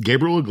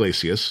Gabriel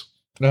Iglesias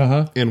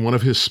in one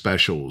of his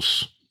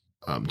specials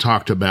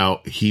talked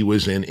about he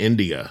was in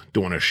India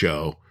doing a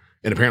show,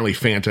 and apparently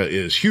Fanta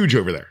is huge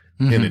over there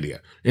in India.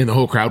 And the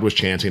whole crowd was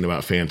chanting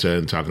about Fanta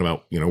and talking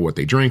about, what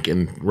they drink.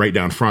 And right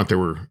down front, there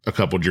were a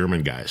couple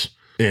German guys,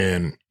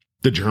 and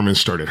the Germans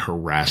started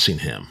harassing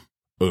him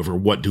over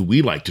what do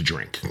we like to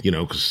drink,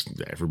 because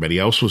everybody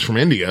else was from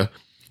India.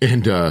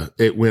 And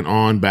it went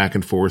on back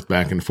and forth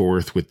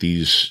with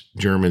these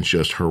Germans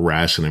just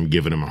harassing him,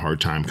 giving him a hard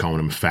time, calling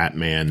him fat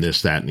man,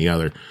 this, that, and the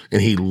other.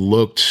 And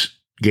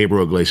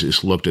Gabriel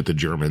Iglesias looked at the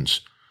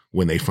Germans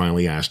when they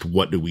finally asked,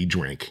 what do we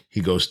drink? He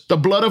goes, the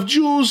blood of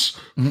Jews.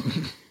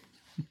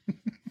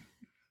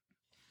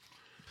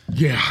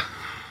 Yeah.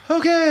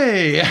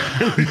 Okay.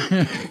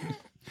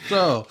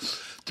 So,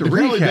 to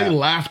recap. They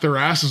laughed their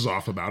asses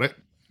off about it.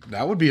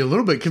 That would be a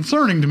little bit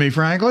concerning to me,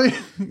 frankly.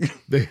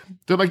 They're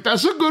like,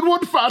 that's a good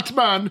one, fat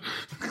man.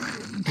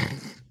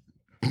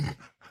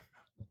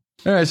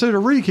 All right, so to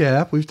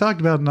recap, we've talked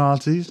about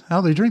Nazis,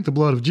 how they drink the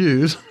blood of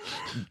Jews,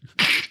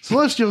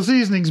 Celestial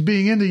Seasonings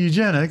being into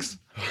eugenics.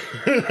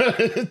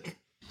 I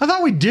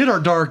thought we did our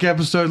dark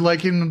episode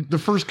in the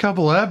first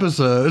couple of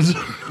episodes.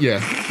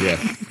 Yeah.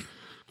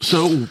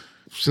 So,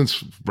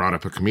 since brought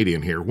up a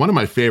comedian here, one of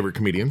my favorite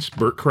comedians,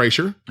 Bert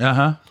Kreischer,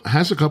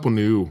 has a couple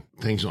new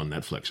things on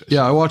Netflix.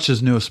 Yeah, I watched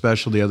his newest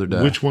special the other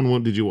day. Which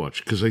one did you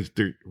watch? Because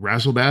they're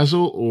Razzle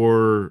Dazzle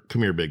or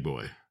Come Here, Big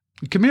Boy?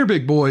 Come Here,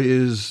 Big Boy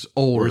is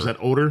older. Or is that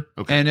older?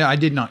 Okay. And I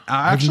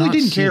actually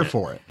didn't care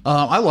for it.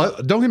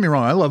 Don't get me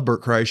wrong, I love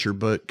Bert Kreischer,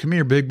 but Come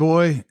Here, Big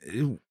Boy,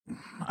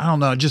 I don't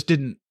know, it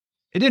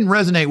didn't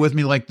resonate with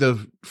me like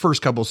the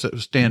first couple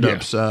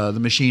stand-ups, The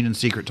Machine and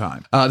Secret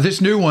Time. This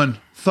new one,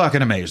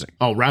 fucking amazing.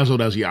 Oh, Razzle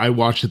Dazzle. Yeah, I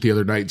watched it the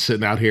other night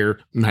sitting out here.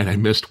 Night I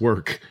missed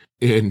work.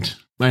 And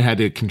I had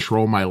to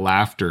control my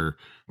laughter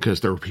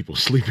because there were people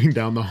sleeping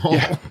down the hall.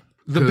 Yeah.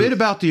 The bit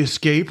about the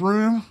escape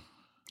room.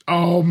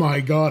 Oh my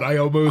God. I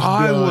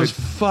was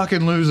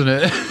fucking losing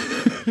it.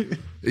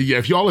 Yeah.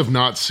 If y'all have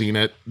not seen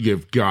it,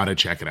 you've got to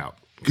check it out.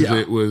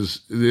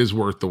 Because it is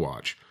worth the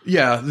watch.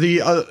 Yeah,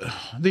 the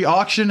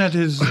auction at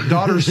his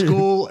daughter's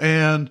school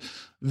and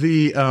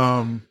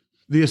the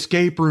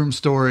escape room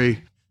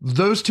story,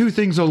 those two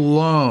things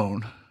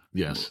alone,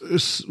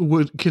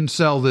 can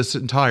sell this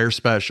entire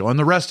special, and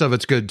the rest of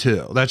it's good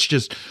too. That's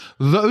just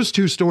those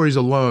two stories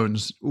alone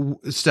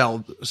sell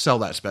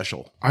that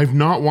special. I've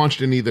not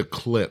watched any of the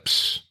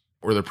clips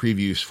or the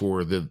previews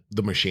for the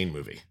Machine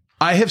movie.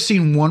 I have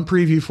seen one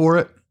preview for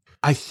it.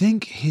 I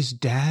think his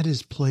dad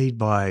is played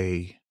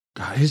by.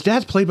 God, his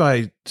dad's played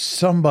by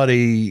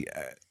somebody,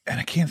 and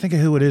I can't think of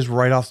who it is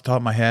right off the top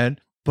of my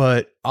head,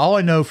 but all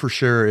I know for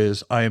sure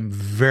is I am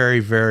very,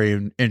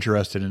 very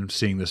interested in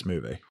seeing this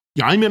movie.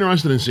 Yeah, I'm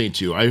interested in seeing it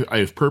too.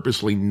 I've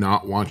purposely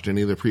not watched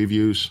any of the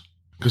previews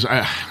because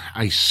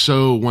I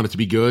so want it to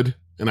be good,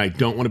 and I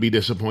don't want to be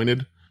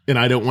disappointed, and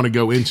I don't want to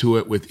go into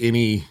it with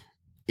any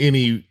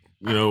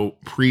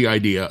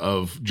pre-idea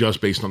of just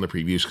based on the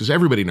previews, because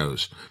everybody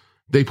knows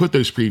they put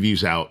those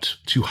previews out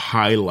to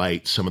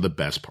highlight some of the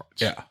best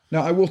parts. Yeah.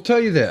 Now, I will tell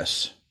you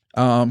this,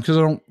 because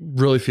I don't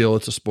really feel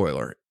it's a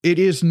spoiler. It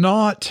is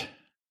not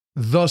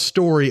the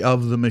story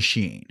of the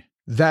machine.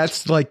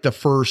 That's like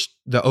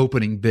the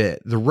opening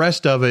bit. The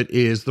rest of it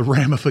is the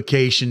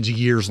ramifications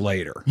years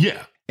later.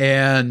 Yeah.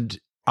 And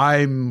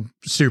I'm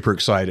super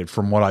excited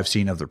from what I've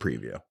seen of the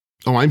preview.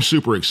 Oh, I'm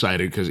super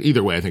excited because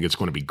either way, I think it's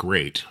going to be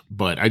great.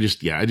 But I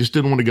just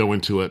didn't want to go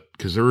into it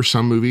because there are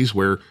some movies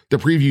where the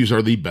previews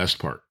are the best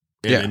part.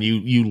 And then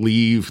you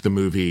leave the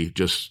movie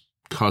just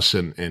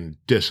cussing and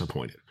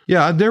disappointed.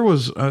 Yeah, there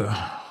was,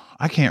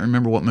 I can't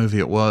remember what movie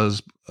it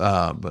was,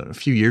 but a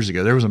few years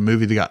ago, there was a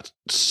movie that got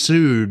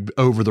sued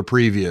over the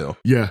preview.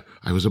 Yeah,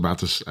 I was about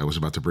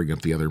to bring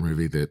up the other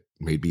movie that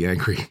made me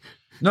angry.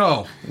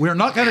 No, we're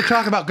not going to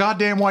talk about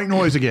goddamn White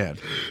Noise again.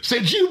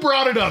 Since you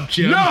brought it up,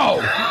 Jim. No!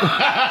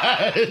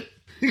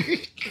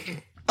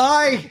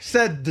 I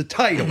said the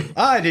title.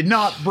 I did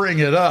not bring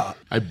it up.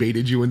 I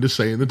baited you into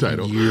saying the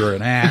title. You're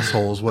an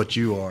asshole is what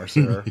you are,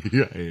 sir.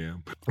 Yeah, I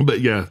am.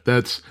 But yeah,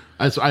 that's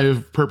I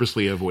have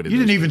purposely avoided. You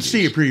didn't even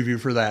see a preview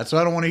for that, so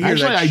I don't want to hear that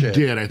shit. Actually, I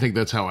did. I think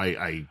that's how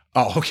I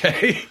Oh,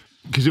 okay.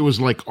 Because it was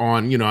like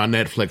on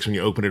Netflix, when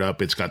you open it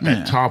up, it's got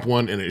that top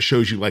one and it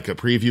shows you like a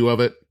preview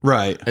of it.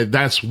 Right. And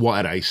that's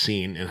what I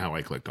seen and how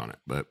I clicked on it.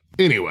 But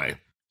anyway.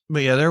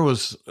 But yeah, there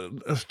was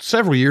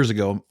several years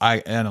ago.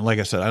 And like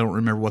I said, I don't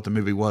remember what the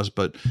movie was,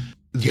 but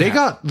they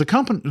got the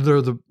company,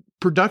 the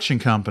production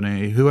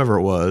company, whoever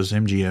it was,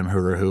 MGM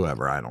or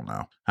whoever, I don't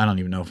know. I don't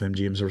even know if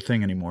MGM's a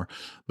thing anymore.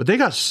 But they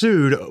got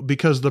sued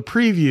because the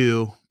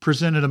preview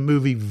presented a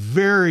movie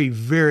very,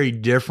 very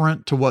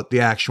different to what the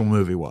actual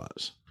movie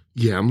was.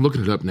 Yeah, I'm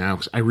looking it up now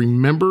because I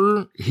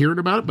remember hearing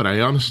about it, but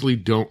I honestly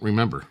don't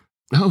remember.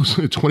 Oh, it's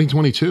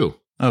 2022.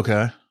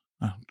 Okay.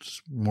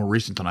 It's more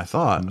recent than I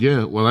thought.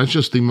 Yeah, well, that's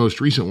just the most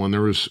recent one.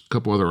 There was a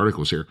couple other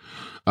articles here.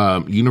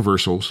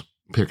 Universal's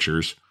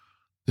Pictures.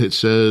 It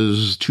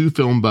says 2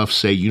 film buffs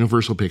say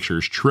Universal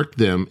Pictures tricked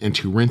them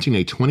into renting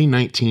a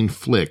 2019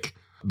 flick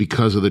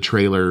because of the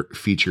trailer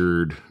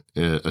featured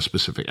a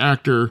specific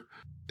actor.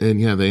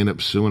 And yeah, they end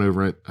up suing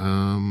over it.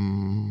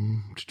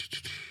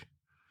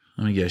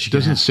 Let me guess. It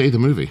doesn't say the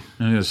movie.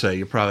 I'm going to say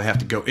you probably have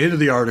to go into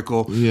the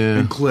article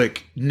and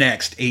click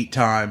next 8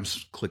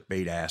 times.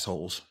 Clickbait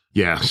assholes.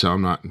 Yeah, so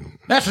I'm not.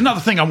 That's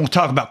another thing I want to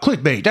talk about.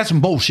 Clickbait. That's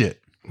some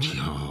bullshit.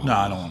 Oh. No,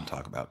 I don't want to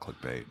talk about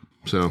clickbait.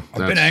 So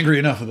I've been angry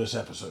enough of this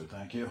episode.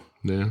 Thank you.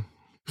 Yeah.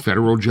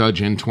 Federal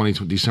judge in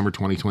December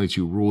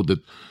 2022 ruled that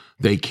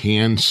they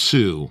can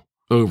sue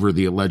over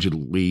the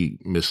allegedly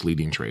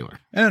misleading trailer.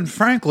 And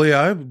frankly,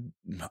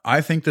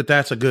 I think that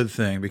that's a good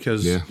thing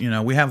because,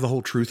 we have the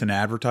whole truth in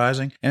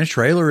advertising, and a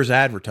trailer is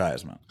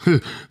advertisement.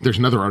 There's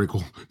another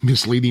article,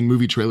 misleading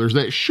movie trailers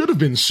that should have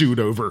been sued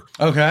over.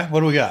 Okay,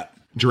 what do we got?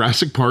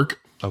 Jurassic Park.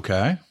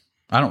 Okay.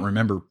 I don't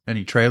remember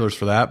any trailers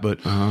for that,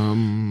 but there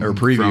were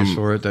previews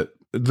for it. That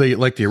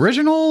like the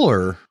original,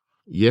 or?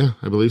 Yeah,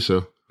 I believe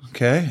so.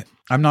 Okay.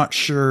 I'm not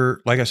sure.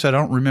 Like I said, I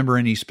don't remember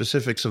any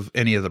specifics of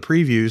any of the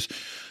previews,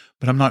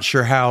 but I'm not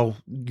sure how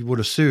you would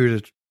have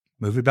sued a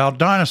movie about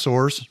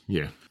dinosaurs.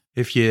 Yeah.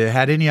 If you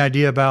had any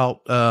idea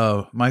about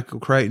Michael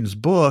Crichton's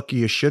book,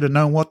 you should have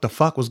known what the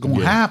fuck was going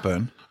to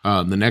happen.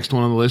 The next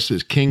one on the list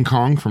is King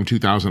Kong from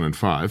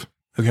 2005.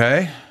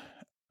 Okay.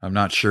 I'm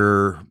not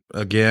sure,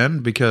 again,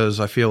 because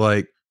I feel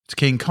like it's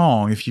King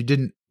Kong. If you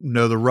didn't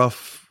know the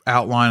rough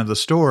outline of the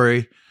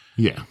story,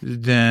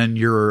 then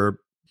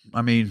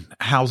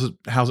how's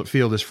it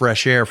feel, this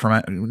fresh air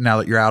from now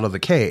that you're out of the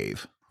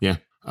cave? Yeah.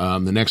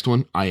 The next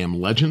one, I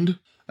Am Legend.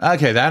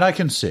 Okay, that I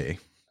can see.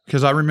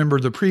 Because I remember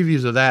the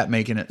previews of that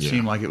making it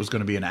seem like it was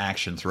going to be an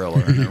action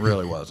thriller, and it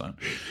really wasn't.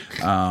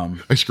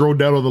 I scrolled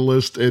down on the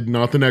list, and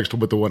not the next one,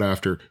 but the one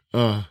after.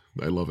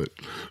 I love it.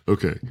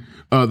 Okay.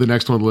 The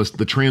next one on the list,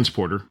 The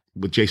Transporter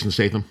with Jason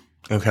Statham.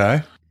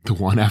 Okay. The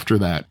one after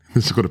that,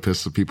 this is going to piss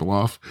some people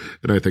off,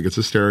 and I think it's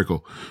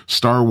hysterical.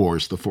 Star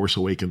Wars, The Force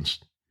Awakens.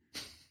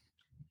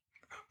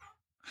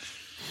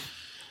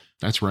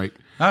 That's right.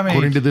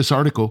 According to this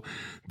article,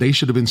 they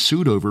should have been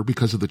sued over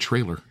because of the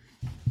trailer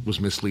was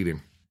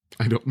misleading.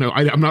 I don't know.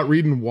 I'm not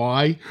reading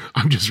why.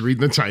 I'm just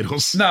reading the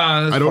titles. No,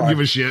 I don't give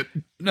a shit.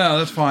 No,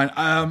 that's fine.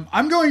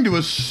 I'm going to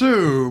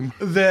assume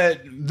that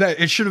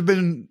it should have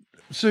been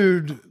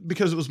sued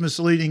because it was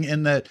misleading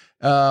in that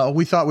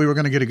we thought we were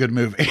going to get a good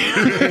movie.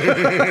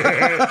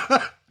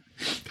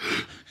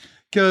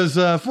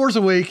 Because Force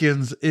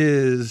Awakens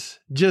is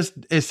just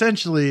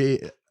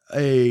essentially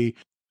a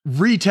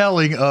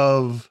retelling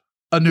of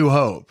A New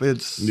Hope.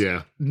 It's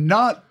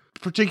not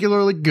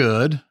particularly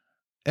good.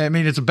 I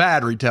mean, it's a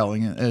bad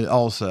retelling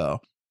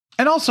also.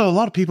 And also, a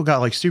lot of people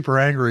got like super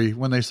angry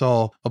when they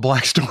saw a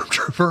black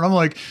stormtrooper. And I'm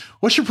like,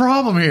 what's your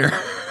problem here?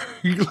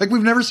 Like,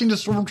 we've never seen a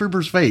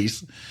stormtrooper's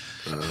face.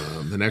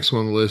 The next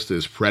one on the list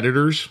is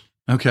Predators.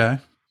 Okay.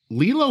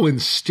 Lilo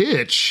and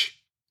Stitch.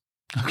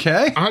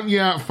 Okay.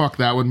 Yeah, fuck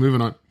that one.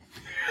 Moving on.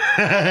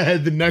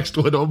 The next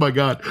one, oh my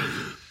God.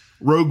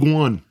 Rogue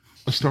One,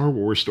 a Star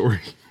Wars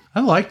story.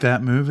 I like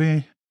that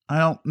movie. I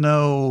don't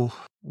know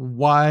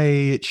why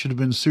it should have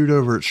been sued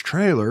over its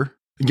trailer.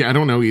 Yeah, I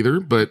don't know either,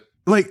 but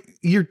Like,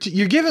 you're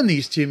giving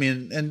these to me,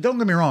 and don't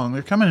get me wrong,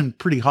 they're coming in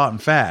pretty hot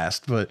and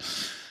fast, but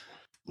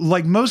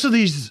like most of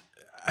these,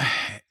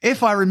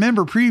 if I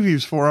remember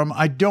previews for them,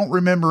 I don't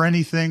remember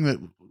anything that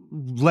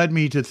led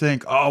me to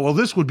think, oh, well,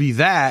 this would be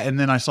that. And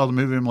then I saw the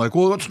movie and I'm like,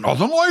 well, it's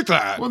nothing like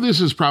that. well,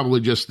 this is probably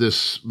just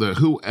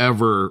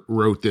whoever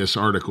wrote this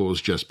article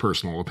is just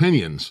personal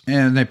opinions.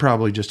 And they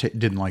probably just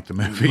didn't like the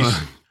movies,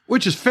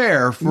 which is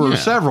fair for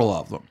several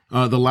of them.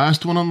 The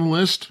last one on the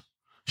list,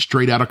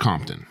 Straight Outta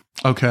Compton.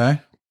 Okay.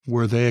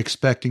 Were they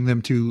expecting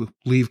them to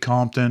leave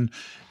Compton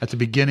at the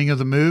beginning of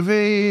the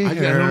movie? I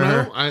don't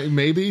know.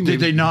 Maybe. Did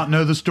they not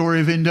know the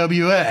story of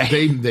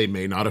NWA? They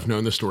may not have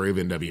known the story of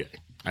NWA.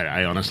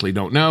 I honestly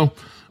don't know.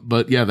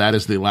 But yeah, that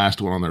is the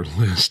last one on their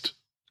list.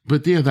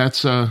 But yeah,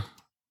 that's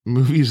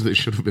movies that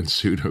should have been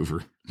sued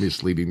over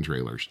misleading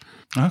trailers.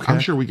 Okay. I'm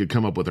sure we could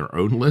come up with our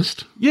own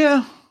list.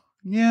 Yeah,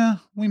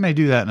 we may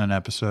do that in an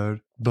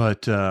episode.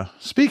 But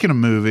speaking of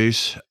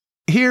movies,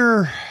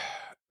 here,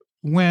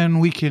 when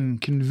we can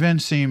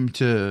convince him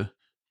to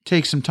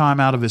take some time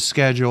out of his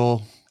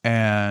schedule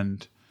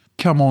and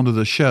come onto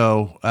the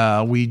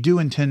show, we do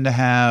intend to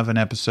have an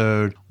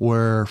episode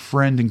where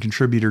friend and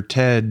contributor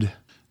Ted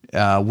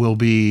will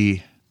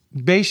be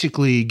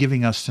basically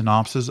giving us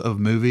synopses of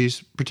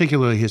movies,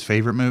 particularly his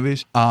favorite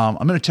movies. I'm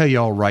going to tell you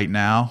all right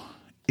now,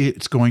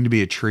 it's going to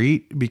be a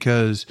treat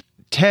because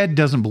Ted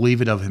doesn't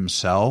believe it of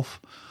himself,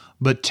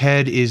 but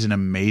Ted is an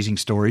amazing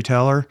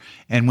storyteller.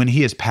 And when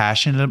he is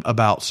passionate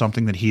about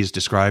something that he is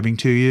describing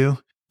to you,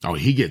 oh,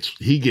 he gets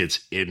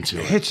into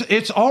it.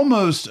 It's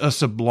almost a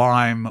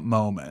sublime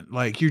moment.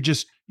 Like you're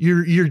just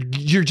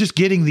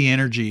getting the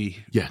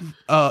energy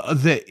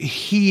that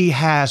he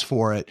has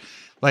for it.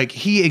 Like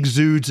he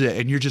exudes it,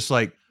 and you're just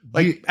like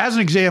as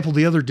an example,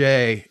 the other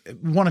day,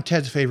 one of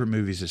Ted's favorite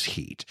movies is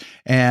Heat.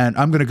 And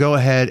I'm going to go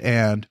ahead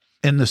and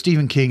in the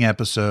Stephen King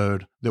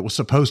episode that was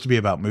supposed to be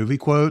about movie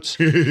quotes,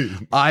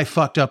 I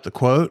fucked up the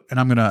quote and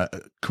I'm going to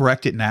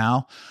correct it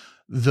now.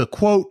 The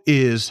quote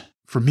is,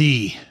 "For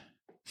me,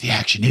 the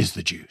action is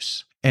the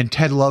juice." And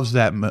Ted loves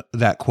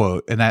that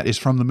quote. And that is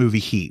from the movie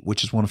Heat,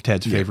 which is one of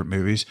Ted's favorite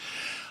movies.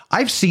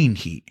 I've seen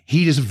Heat.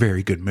 Heat is a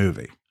very good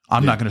movie.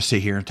 I'm not going to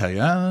sit here and tell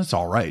you, it's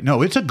all right.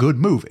 No, it's a good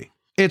movie.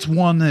 It's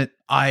one that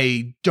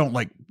I don't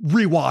like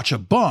rewatch a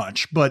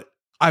bunch, but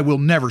I will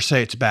never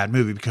say it's a bad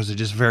movie because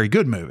it is a very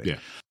good movie. Yeah.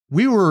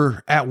 We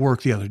were at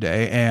work the other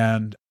day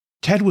and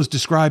Ted was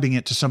describing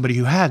it to somebody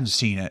who hadn't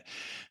seen it.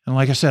 And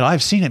like I said,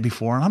 I've seen it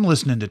before and I'm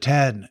listening to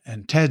Ted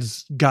and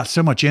Ted's got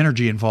so much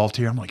energy involved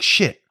here. I'm like,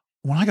 shit,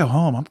 when I go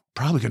home, I'm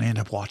probably going to end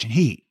up watching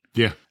Heat.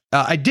 Yeah.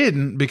 I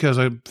didn't because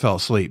I fell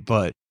asleep,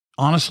 but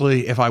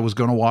honestly, if I was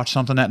going to watch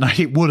something that night,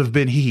 it would have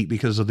been Heat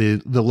because of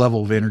the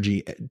level of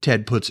energy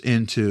Ted puts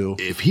into.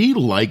 If he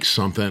likes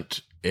something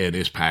and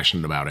is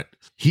passionate about it,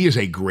 he is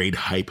a great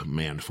hype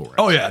man for it.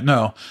 Oh yeah,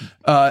 no.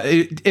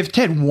 If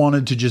Ted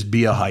wanted to just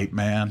be a hype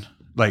man,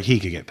 like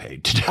he could get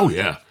paid to do. Oh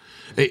yeah.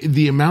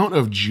 The amount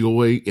of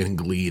joy and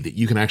glee that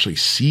you can actually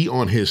see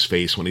on his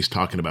face when he's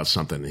talking about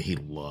something that he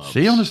loves.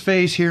 See on his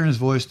face, hear in his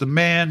voice, the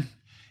man,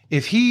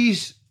 if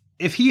he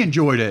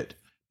enjoyed it,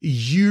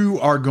 you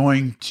are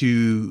going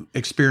to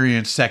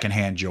experience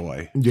secondhand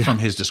joy from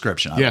his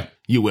description of it.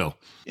 You will.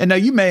 And now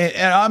you may,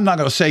 and I'm not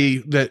going to say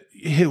that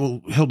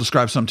he'll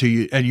describe something to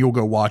you and you'll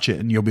go watch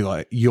it and you'll be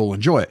like, you'll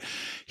enjoy it.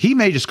 He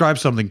may describe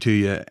something to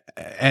you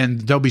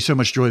and there'll be so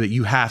much joy that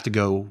you have to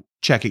go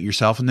check it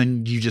yourself. And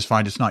then you just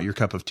find it's not your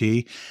cup of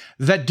tea.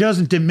 That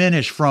doesn't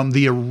diminish from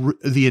the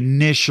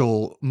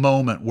initial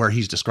moment where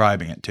he's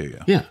describing it to you.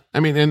 Yeah. I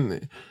mean,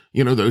 and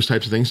those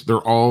types of things, they're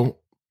all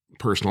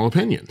personal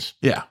opinions.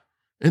 Yeah.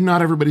 And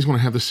not everybody's going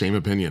to have the same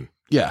opinion.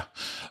 Yeah.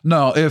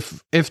 No,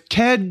 if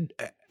Ted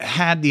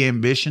had the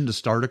ambition to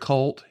start a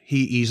cult, he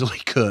easily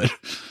could.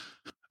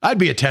 I'd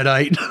be a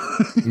Tedite.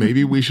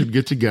 Maybe we should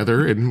get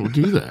together and we'll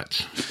do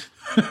that.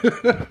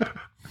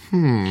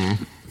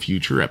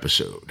 Future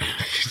episode.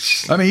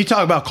 I mean, you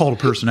talk about cult of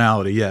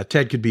personality. Yeah,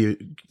 Ted could be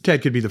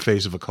the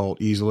face of a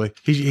cult easily.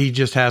 He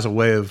just has a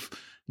way of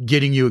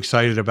getting you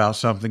excited about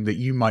something that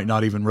you might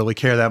not even really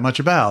care that much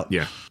about.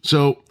 Yeah.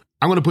 So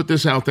I'm going to put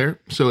this out there.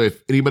 So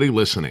if anybody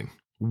listening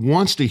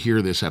wants to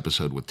hear this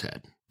episode with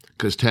Ted,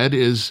 because Ted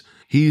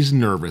he's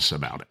nervous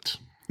about it.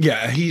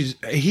 Yeah,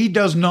 he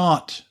does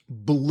not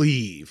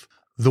believe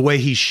the way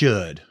he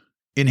should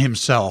in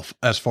himself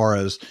as far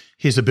as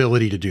his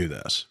ability to do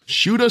this.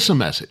 Shoot us a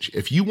message.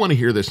 If you want to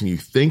hear this and you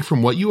think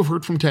from what you have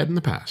heard from Ted in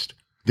the past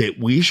that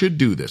we should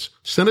do this,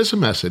 send us a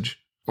message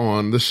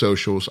on the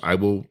socials.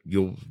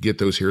 You'll get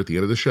those here at the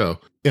end of the show,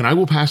 and I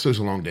will pass those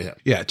along to him.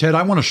 Yeah, Ted,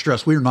 I want to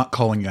stress we are not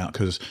calling you out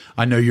because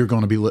I know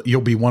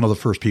you'll be one of the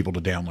first people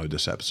to download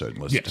this episode and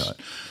listen to it.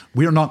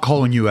 We are not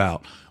calling you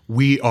out.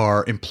 We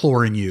are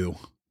imploring you.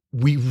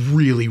 We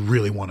really,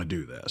 really want to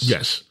do this.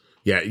 Yes.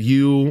 Yeah.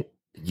 You're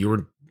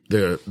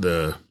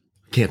the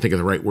can't think of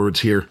the right words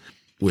here.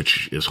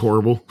 which is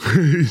horrible.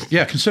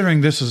 Yeah,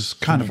 considering this is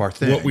kind of our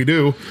thing. What we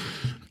do,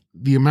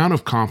 the amount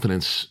of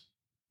confidence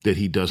that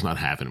he does not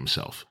have in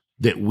himself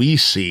that we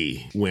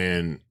see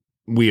when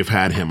we have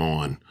had him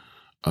on,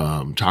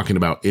 talking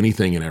about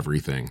anything and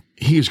everything.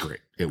 He is great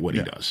at what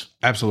he does.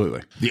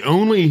 Absolutely. The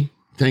only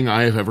thing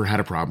I have ever had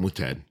a problem with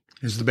Ted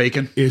Is the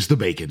bacon.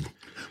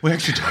 We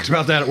actually talked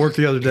about that at work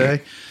the other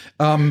day.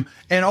 And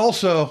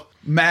also,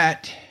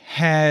 Matt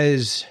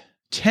has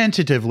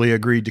tentatively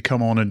agreed to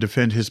come on and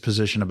defend his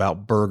position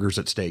about burgers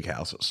at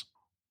steakhouses.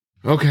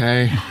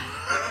 Okay.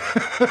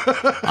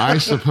 I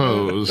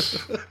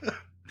suppose.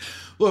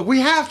 Look,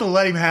 we have to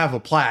let him have a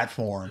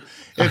platform.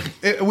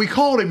 If we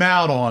called him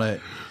out on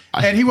it,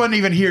 and he wasn't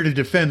even here to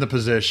defend the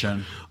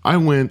position. I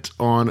went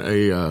on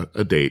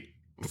a date,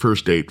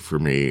 first date for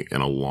me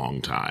in a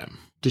long time.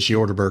 Did she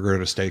order burger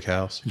at a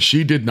steakhouse?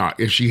 She did not.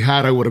 If she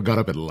had, I would have got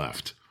up and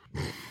left.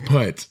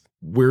 But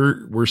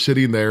we're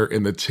sitting there,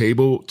 and the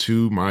table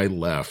to my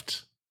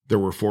left, there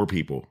were 4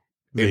 people.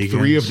 And Vegans.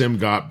 3 of them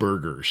got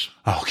burgers.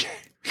 Okay.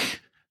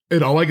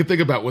 And all I could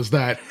think about was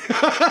that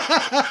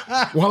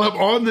while I'm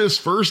on this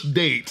first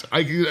date,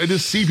 I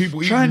just see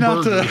people eating Try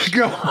not burgers. to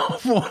go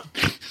off on.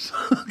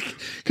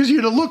 Because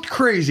you'd have looked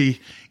crazy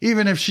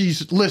even if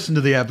she's listened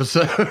to the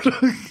episode.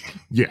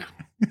 Yeah.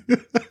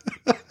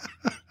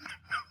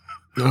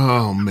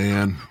 Oh,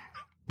 man.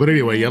 But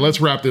anyway, yeah, let's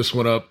wrap this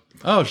one up.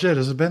 Oh, shit.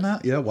 Has it been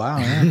that? Yeah. Wow.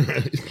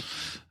 Yeah.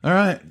 All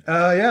right.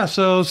 Yeah.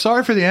 So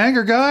sorry for the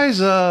anger, guys.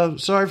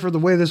 Sorry for the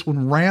way this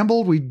one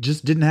rambled. We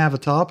just didn't have a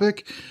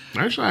topic.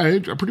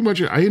 Actually,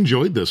 I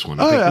enjoyed this one.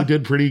 I think we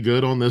did pretty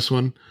good on this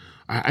one.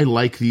 I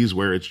like these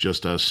where it's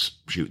just us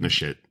shooting the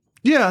shit.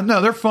 Yeah.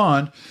 No, they're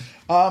fun.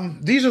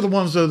 These are the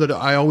ones, though, that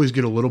I always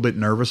get a little bit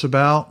nervous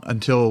about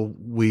until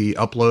we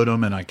upload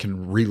them and I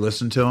can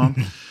re-listen to them.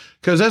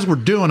 Because as we're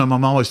doing them,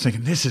 I'm always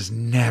thinking, this is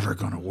never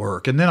going to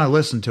work. And then I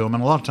listen to them,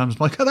 and a lot of times I'm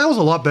like, oh, that was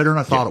a lot better than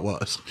I thought it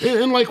was.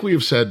 And like we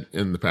have said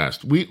in the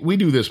past, we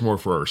do this more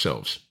for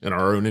ourselves and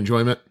our own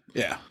enjoyment.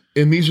 Yeah.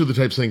 And these are the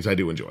types of things I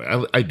do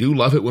enjoy. I do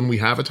love it when we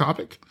have a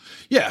topic.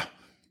 Yeah.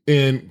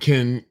 And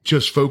can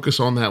just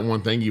focus on that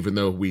one thing, even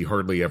though we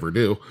hardly ever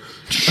do.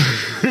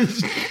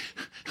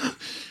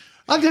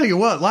 I'll tell you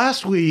what,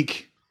 last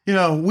week,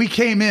 we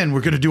came in,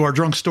 we're going to do our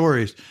drunk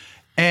stories.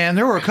 And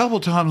there were a couple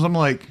times I'm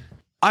like,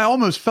 I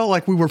almost felt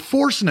like we were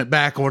forcing it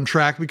back on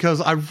track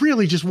because I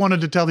really just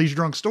wanted to tell these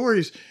drunk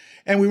stories.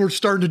 And we were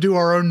starting to do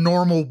our own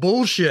normal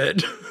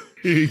bullshit.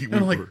 And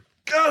I'm like,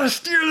 gotta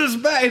steer this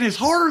back. And it's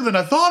harder than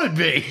I thought it'd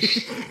be.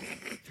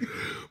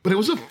 But it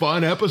was a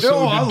fun episode.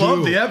 Oh, I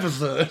love the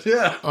episode.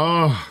 Yeah.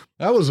 Oh,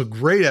 that was a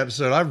great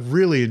episode. I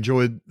really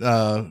enjoyed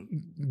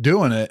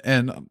doing it.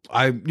 And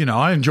I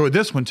enjoyed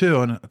this one too.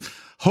 And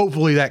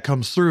hopefully that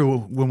comes through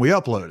when we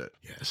upload it.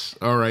 yes.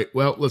 All right.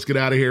 Well, let's get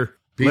out of here.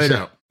 Peace Later.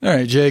 out. All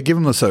right, Jay, give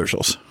them the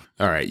socials.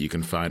 All right. You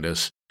can find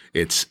us.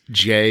 It's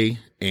J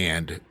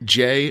and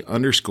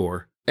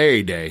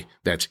J_Day.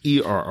 That's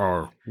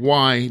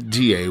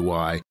ERRYDAY.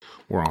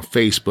 We're on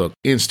Facebook,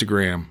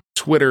 Instagram,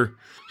 Twitter.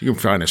 You can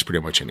find us pretty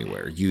much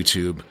anywhere.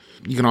 YouTube.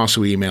 You can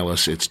also email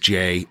us. It's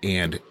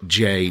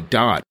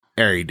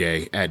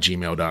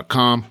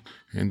jandj.airyday@gmail.com.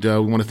 And we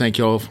want to thank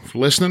you all for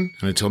listening.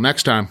 And until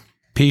next time,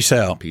 Peace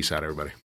out. peace out, everybody.